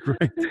 Sounds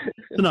great.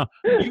 So now,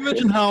 you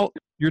mentioned how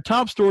your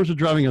top stores are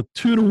driving a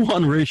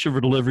 2-to-1 ratio for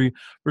delivery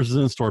versus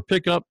in-store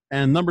pickup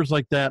and numbers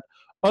like that.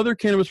 Other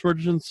cannabis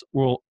merchants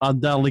will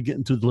undoubtedly get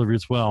into delivery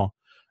as well.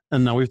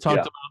 And now we've talked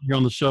about here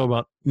on the show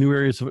about new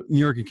areas of New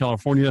York and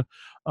California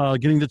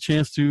getting the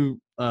chance to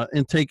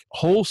intake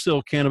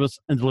wholesale cannabis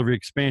and delivery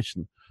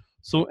expansion.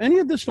 So any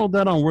additional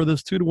data on where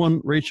this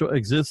 2-to-1 ratio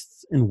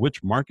exists in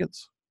which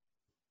markets?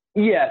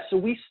 Yeah, so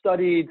we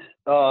studied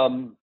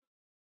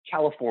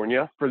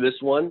California for this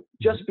one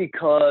just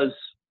because,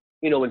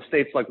 in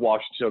states like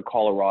Washington or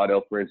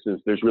Colorado, for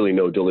instance, there's really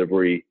no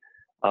delivery.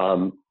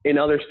 In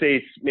other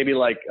states, maybe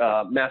like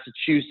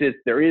Massachusetts,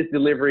 there is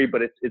delivery,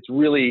 but it's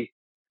really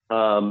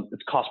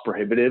it's cost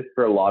prohibitive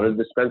for a lot of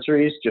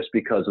dispensaries just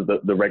because of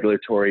the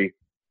regulatory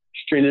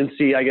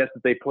stringency, I guess,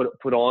 that they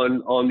put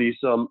on these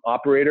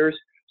operators.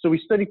 So we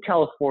studied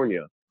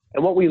California,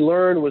 and what we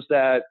learned was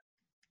that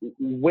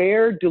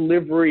where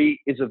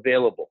delivery is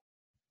available,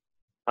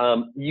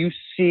 you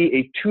see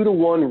a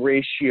 2-to-1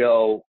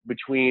 ratio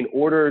between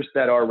orders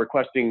that are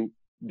requesting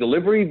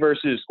delivery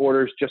versus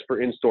orders just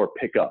for in-store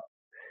pickup.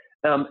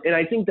 And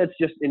I think that's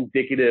just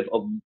indicative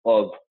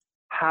of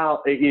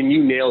how, and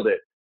you nailed it,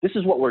 this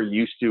is what we're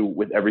used to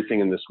with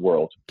everything in this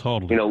world.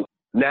 Totally.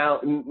 Now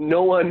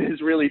no one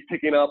is really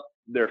picking up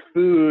their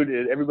food,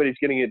 and everybody's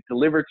getting it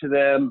delivered to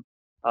them.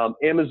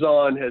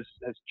 Amazon has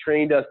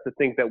trained us to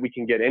think that we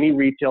can get any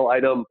retail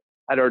item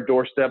at our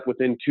doorstep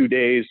within 2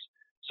 days.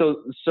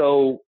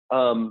 So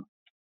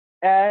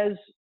as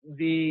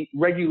the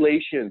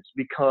regulations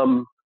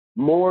become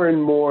more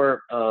and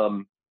more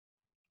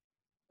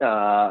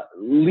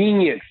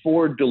lenient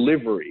for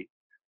delivery,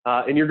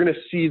 and you're going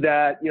to see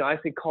that, I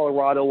think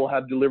Colorado will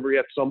have delivery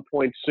at some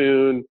point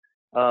soon.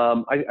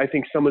 I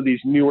think some of these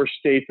newer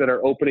states that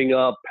are opening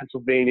up,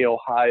 Pennsylvania,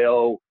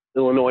 Ohio,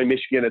 Illinois,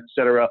 Michigan, et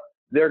cetera,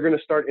 they're going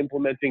to start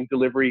implementing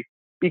delivery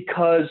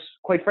because,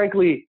 quite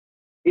frankly,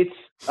 it's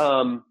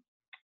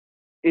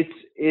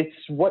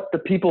what the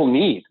people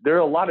need. There are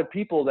a lot of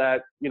people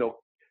that,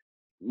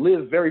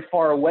 live very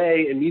far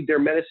away and need their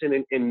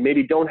medicine and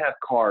maybe don't have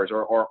cars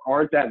or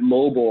aren't that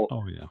mobile.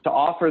 Oh, yeah. To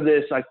offer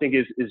this, I think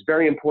is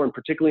very important,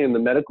 particularly in the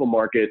medical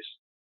markets.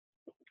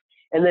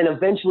 And then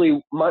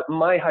eventually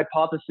my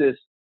hypothesis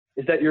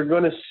is that you're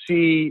going to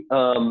see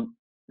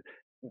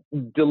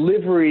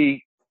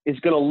delivery is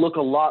going to look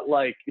a lot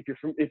like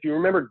if you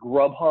remember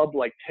Grubhub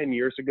like 10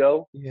 years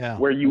ago,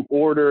 where you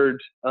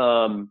ordered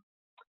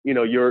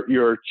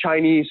your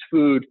Chinese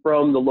food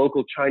from the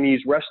local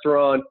Chinese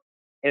restaurant,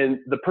 and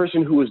the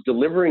person who was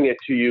delivering it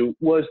to you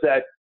was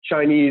that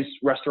Chinese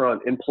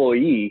restaurant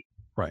employee.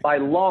 Right. By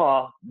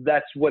law,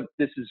 that's what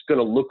this is going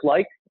to look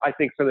like, I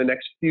think, for the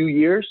next few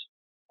years.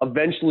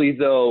 Eventually,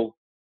 though,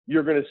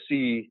 you're going to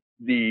see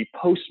the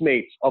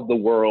Postmates of the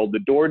world, the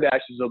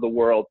DoorDashes of the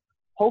world,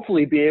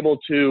 hopefully be able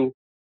to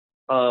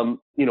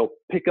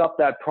pick up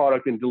that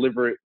product and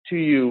deliver it to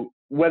you,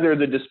 whether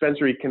the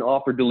dispensary can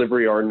offer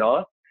delivery or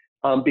not.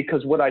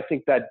 Because what I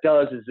think that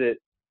does is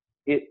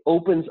it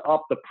opens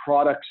up the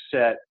product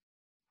set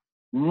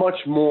much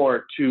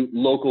more to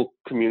local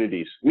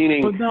communities.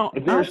 Meaning, but now,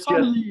 if there's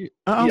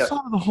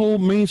outside of the whole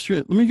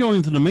mainstream, let me go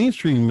into the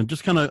mainstream and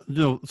just kind of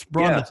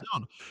broaden this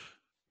out.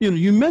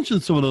 you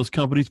mentioned some of those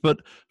companies, but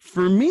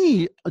for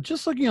me,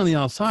 just looking on the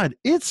outside,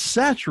 it's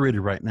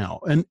saturated right now.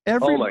 And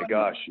oh my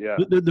gosh, yeah.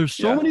 There's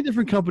so many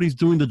different companies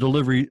doing the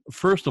delivery,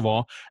 first of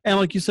all. And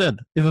like you said,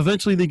 if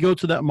eventually they go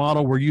to that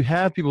model where you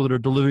have people that are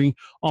delivering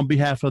on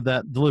behalf of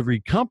that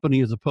delivery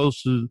company as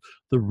opposed to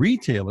the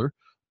retailer,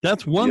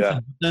 that's one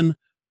thing. Then,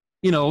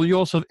 you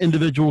also have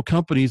individual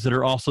companies that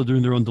are also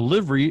doing their own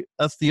delivery.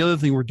 That's the other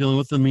thing we're dealing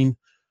with. I mean,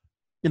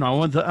 I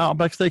went to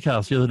Outback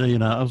Steakhouse the other day,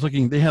 and I was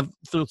looking. They have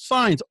the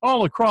signs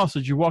all across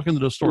as you walk into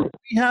the store.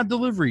 We have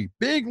delivery,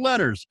 big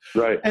letters,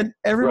 right? And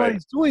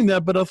everybody's doing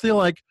that. But I feel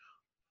like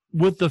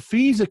with the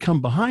fees that come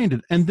behind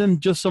it, and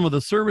then just some of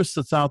the service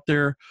that's out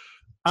there,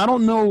 I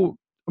don't know.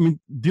 I mean,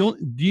 do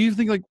you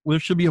think like there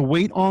should be a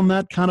weight on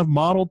that kind of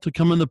model to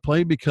come into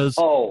play? Because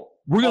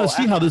we're going to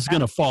see how this is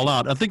going to fall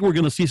out. I think we're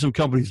going to see some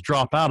companies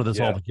drop out of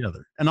this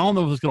altogether, and I don't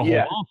know if it's going to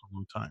hold on for a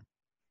long time.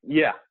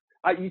 Yeah,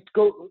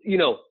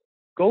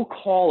 Go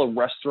call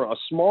a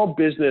small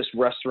business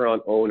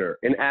restaurant owner,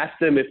 and ask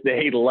them if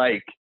they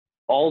like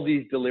all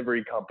these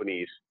delivery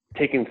companies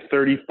taking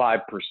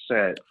 35%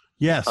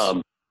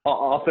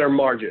 off their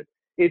margin.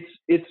 It's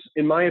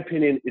in my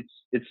opinion,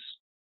 it's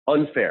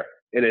unfair,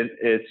 and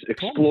it's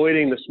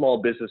exploiting the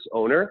small business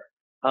owner.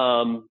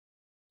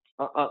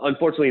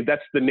 Unfortunately,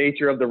 that's the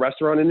nature of the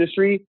restaurant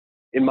industry,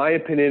 in my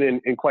opinion,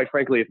 and quite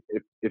frankly,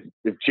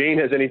 if Jane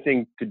has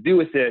anything to do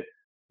with it,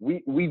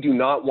 we do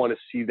not want to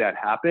see that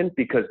happen,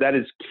 because that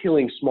is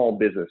killing small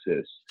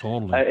businesses.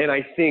 Totally. And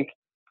I think,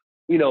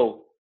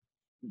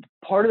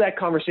 part of that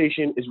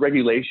conversation is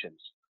regulations.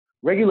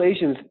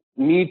 Regulations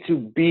need to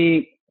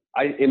be,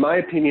 in my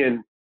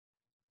opinion,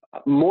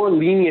 more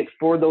lenient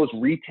for those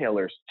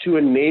retailers to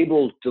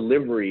enable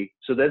delivery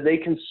so that they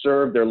can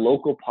serve their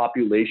local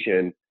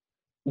population,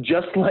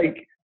 just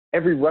like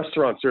every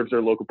restaurant serves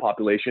their local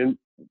population.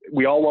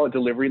 We all want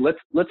delivery.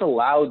 Let's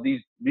allow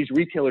these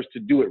retailers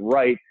to do it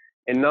right,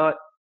 and not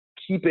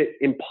keep it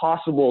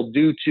impossible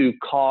due to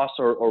costs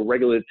or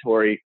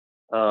regulatory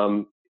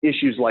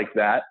issues like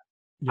that.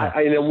 Yeah.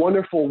 In a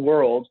wonderful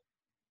world,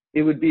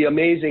 it would be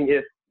amazing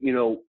if,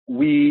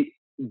 we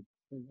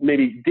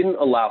maybe didn't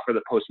allow for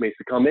the Postmates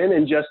to come in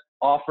and just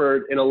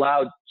offered and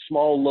allowed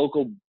small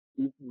local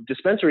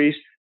dispensaries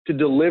to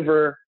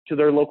deliver to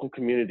their local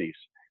communities.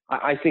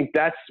 I think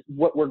that's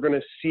what we're going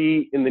to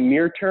see in the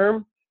near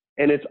term.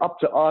 And it's up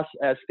to us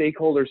as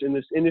stakeholders in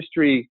this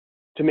industry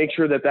to make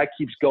sure that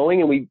keeps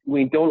going, and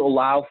we don't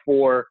allow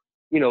for,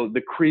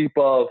 the creep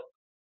of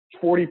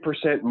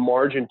 40%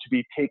 margin to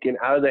be taken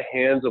out of the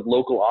hands of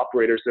local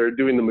operators that are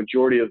doing the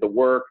majority of the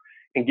work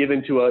and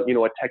given to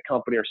a tech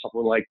company or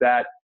something like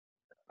that.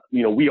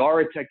 We are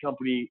a tech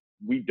company.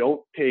 We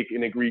don't take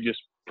an egregious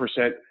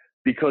percent,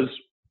 because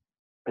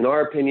in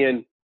our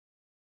opinion,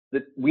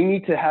 that we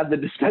need to have the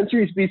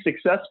dispensaries be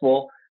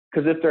successful,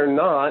 because if they're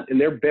not, and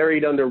they're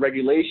buried under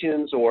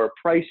regulations or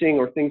pricing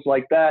or things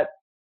like that,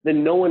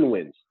 then no one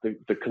wins.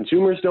 The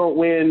consumers don't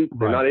win.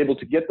 They're not able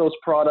to get those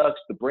products.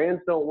 The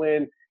brands don't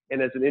win.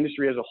 And as an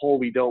industry as a whole,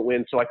 we don't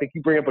win. So I think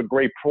you bring up a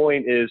great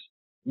point is,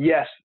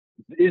 yes,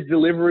 is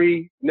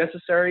delivery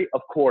necessary?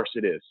 Of course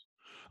it is.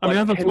 I mean, I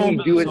have a small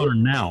business owner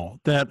now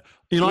that,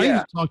 I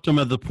used to talk to him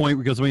at the point,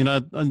 because, I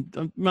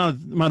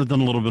might have done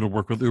a little bit of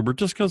work with Uber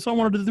just because I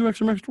wanted to do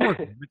some extra work,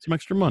 make some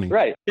extra money.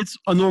 Right. It's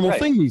a normal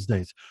thing these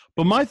days.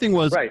 But my thing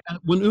was,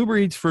 when Uber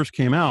Eats first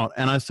came out,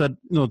 and I said,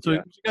 it's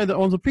a guy that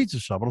owns a pizza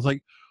shop. And I was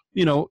like,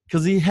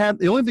 because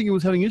the only thing he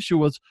was having issue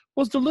was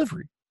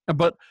delivery.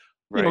 But,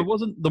 it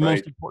wasn't the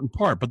most important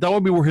part. But that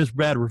would be where his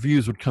bad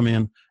reviews would come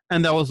in.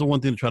 And that was the one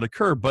thing to try to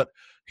curb. But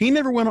he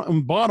never went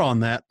and bought on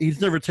that. He's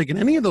never taken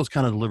any of those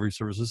kind of delivery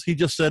services. He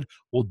just said,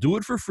 we'll do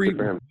it for free, we'll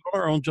do it on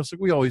our own, just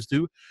like we always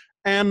do.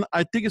 And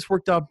I think it's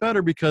worked out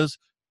better because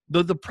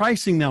the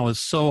pricing now is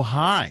so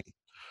high.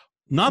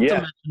 Not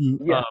to mention,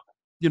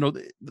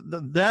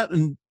 that,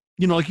 and,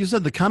 like you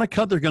said, the kind of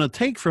cut they're going to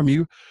take from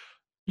you,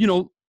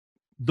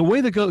 the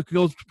way that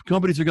those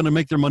companies are going to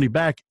make their money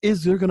back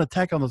is they're going to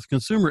tack on the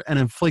consumer and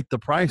inflate the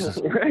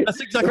prices. That's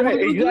exactly what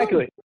they're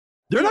doing.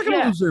 They're not going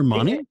to lose their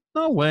money.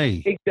 No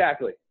way.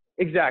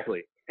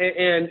 Exactly.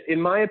 And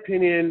in my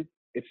opinion,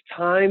 it's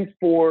time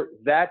for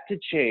that to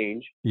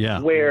change,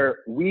 where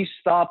we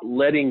stop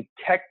letting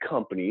tech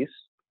companies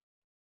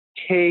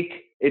take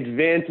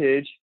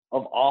advantage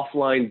of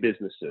offline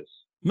businesses.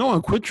 No,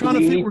 and quit trying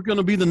to think we're going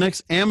to be the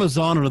next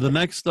Amazon or the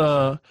next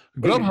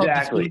Grubhub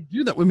that's going to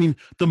do that. I mean,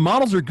 the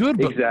models are good,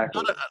 but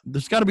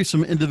there's got to be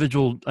some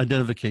individual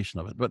identification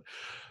of it. But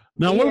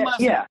now, one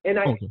last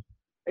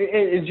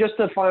and just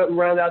to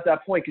round out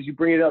that point, because you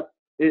bring it up,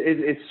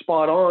 it's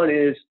spot on.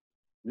 Is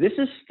this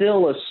is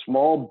still a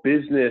small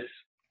business,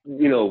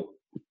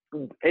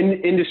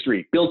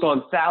 industry built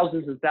on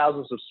thousands and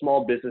thousands of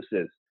small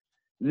businesses.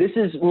 This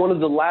is one of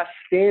the last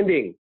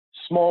standing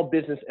small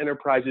business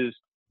enterprises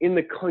in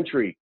the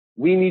country.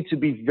 We need to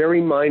be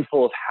very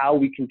mindful of how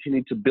we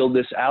continue to build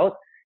this out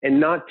and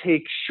not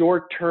take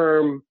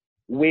short-term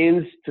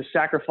wins to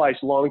sacrifice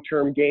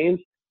long-term gains,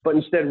 but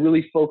instead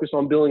really focus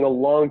on building a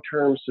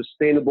long-term,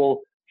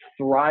 sustainable,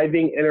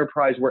 thriving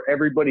enterprise where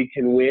everybody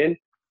can win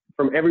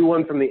from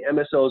everyone from the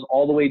MSOs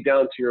all the way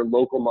down to your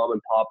local mom and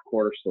pop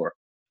corner store.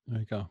 There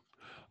you go.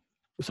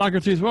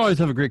 Socrates, we always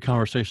have a great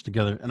conversation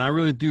together, and I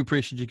really do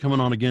appreciate you coming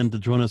on again to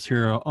join us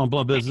here on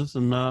Blunt Business.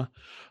 And love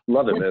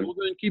it, man. We'll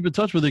go and keep in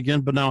touch with you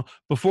again. But now,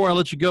 before I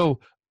let you go,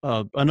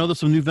 I know there's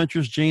some new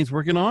ventures Jane's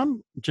working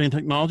on, Jane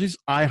Technologies,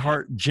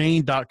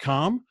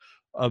 iHeartJane.com.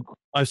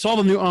 I saw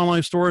the new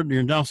online store.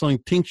 You're now selling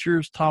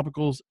tinctures,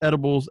 topicals,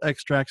 edibles,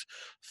 extracts.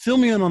 Fill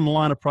me in on the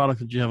line of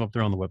product that you have up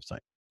there on the website.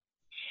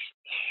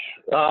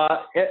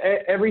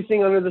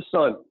 Everything under the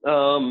sun.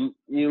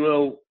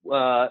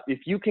 If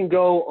you can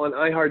go on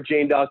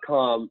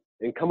iHeartJane.com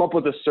and come up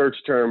with a search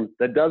term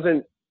that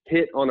doesn't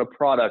hit on a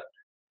product,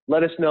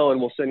 let us know and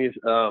we'll send you,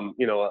 a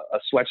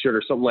sweatshirt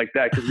or something like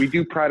that. Because we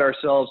do pride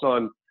ourselves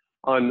on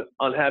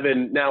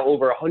having now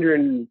over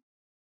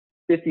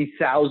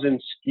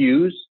 150,000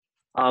 SKUs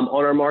on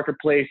our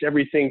marketplace.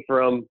 Everything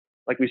from,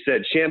 like we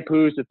said,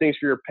 shampoos to things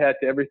for your pet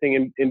to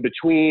everything in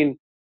between.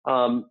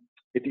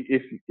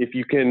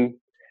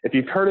 If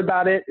you've heard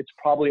about it, it's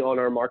probably on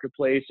our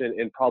marketplace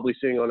and probably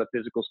sitting on a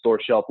physical store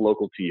shelf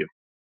local to you.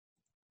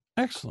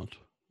 Excellent.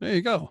 There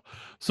you go.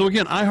 So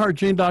again,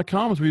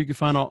 iHeartJane.com is where you can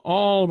find out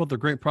all about the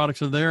great products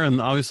that are there. And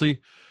obviously,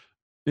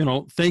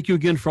 thank you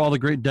again for all the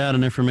great data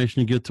and information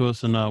you get to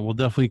us. And we'll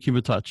definitely keep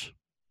in touch.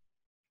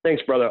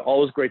 Thanks, brother.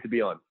 Always great to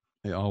be on.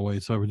 Yeah,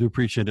 always. So we do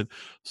appreciate it.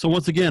 So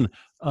once again,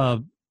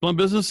 Blunt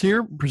Business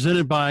here,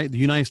 presented by the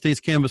United States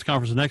Cannabis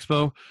Conference and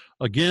Expo.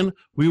 Again,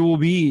 we will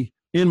be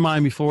in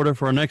Miami, Florida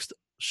for our next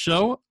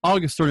show,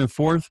 August 3rd and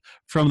 4th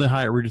from the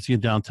Hyatt Regency in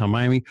downtown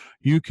Miami.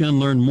 You can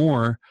learn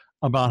more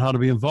about how to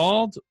be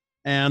involved,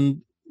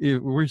 and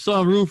we still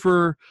have room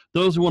for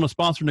those who want to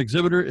sponsor an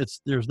exhibitor.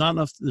 There's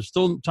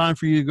still time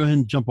for you to go ahead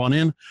and jump on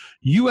in.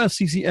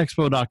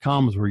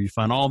 USCCExpo.com is where you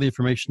find all the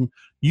information.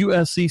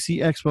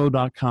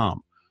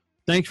 USCCExpo.com.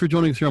 Thanks for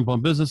joining us here on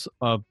Blunt Business.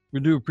 We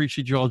do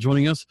appreciate you all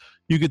joining us.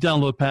 You can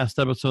download past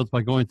episodes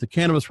by going to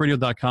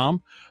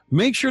CannabisRadio.com.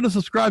 Make sure to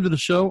subscribe to the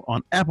show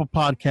on Apple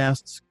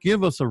Podcasts.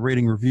 Give us a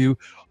rating review.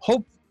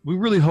 We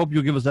really hope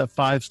you'll give us that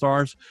 5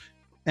 stars.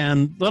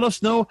 And let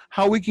us know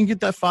how we can get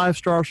that 5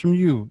 stars from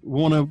you.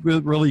 We want to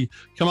really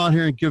come out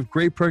here and give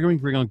great programming,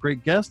 bring on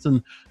great guests,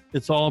 and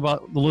it's all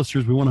about the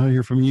listeners. We want to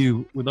hear from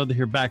you. We'd love to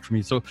hear back from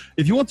you. So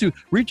if you want to,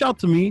 reach out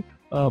to me.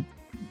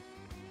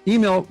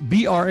 Email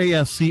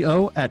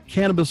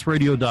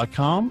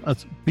brasco@cannabisradio.com.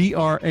 That's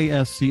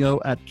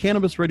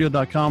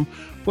brasco@cannabisradio.com.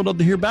 We'd love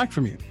to hear back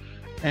from you.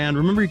 And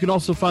remember, you can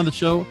also find the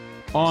show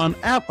on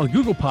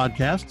Google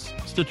Podcasts,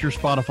 Stitcher,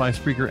 Spotify,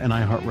 Spreaker, and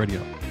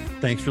iHeartRadio.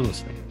 Thanks for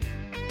listening.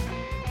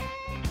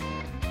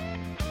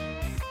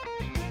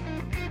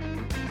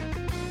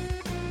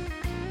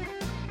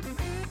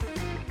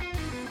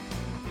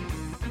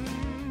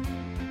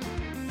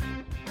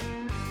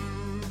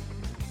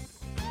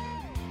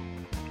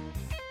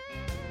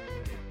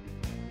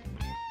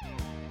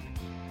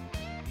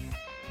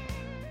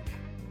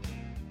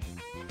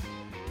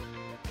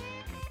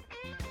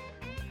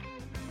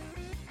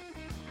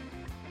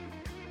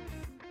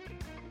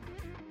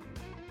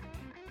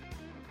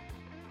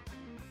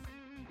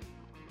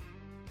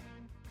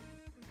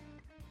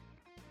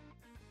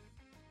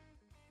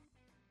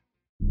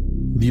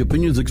 The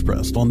opinions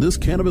expressed on this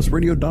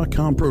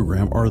CannabisRadio.com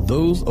program are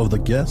those of the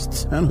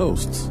guests and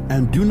hosts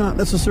and do not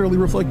necessarily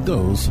reflect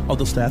those of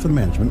the staff and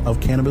management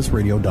of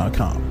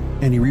CannabisRadio.com.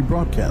 Any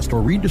rebroadcast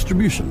or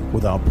redistribution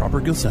without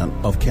proper consent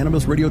of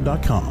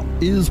CannabisRadio.com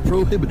is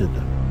prohibited.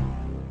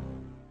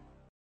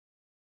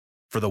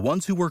 For the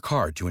ones who work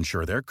hard to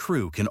ensure their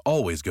crew can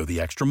always go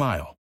the extra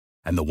mile,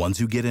 and the ones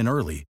who get in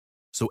early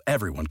so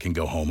everyone can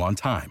go home on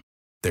time,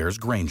 there's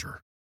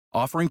Grainger,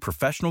 offering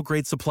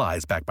professional-grade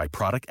supplies backed by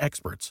product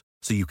experts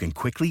so you can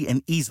quickly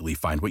and easily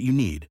find what you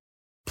need.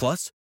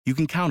 Plus, you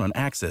can count on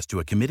access to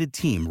a committed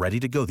team ready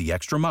to go the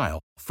extra mile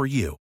for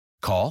you.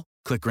 Call,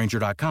 click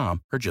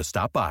Grainger.com, or just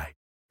stop by.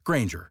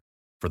 Grainger,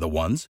 for the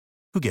ones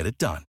who get it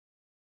done.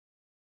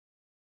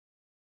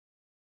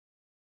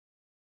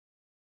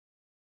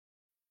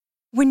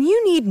 When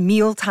you need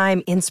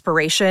mealtime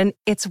inspiration,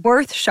 it's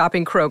worth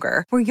shopping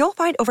Kroger, where you'll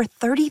find over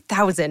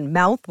 30,000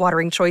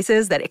 mouth-watering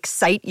choices that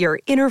excite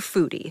your inner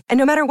foodie. And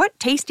no matter what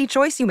tasty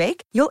choice you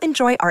make, you'll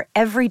enjoy our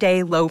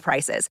everyday low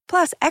prices,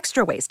 plus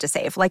extra ways to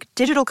save, like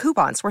digital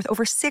coupons worth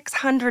over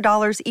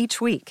 $600 each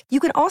week. You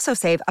can also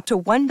save up to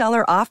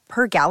 $1 off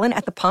per gallon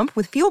at the pump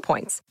with fuel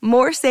points.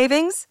 More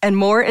savings and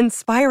more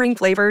inspiring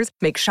flavors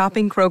make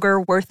shopping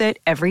Kroger worth it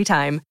every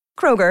time.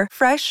 Kroger,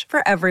 fresh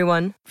for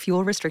everyone.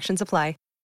 Fuel restrictions apply.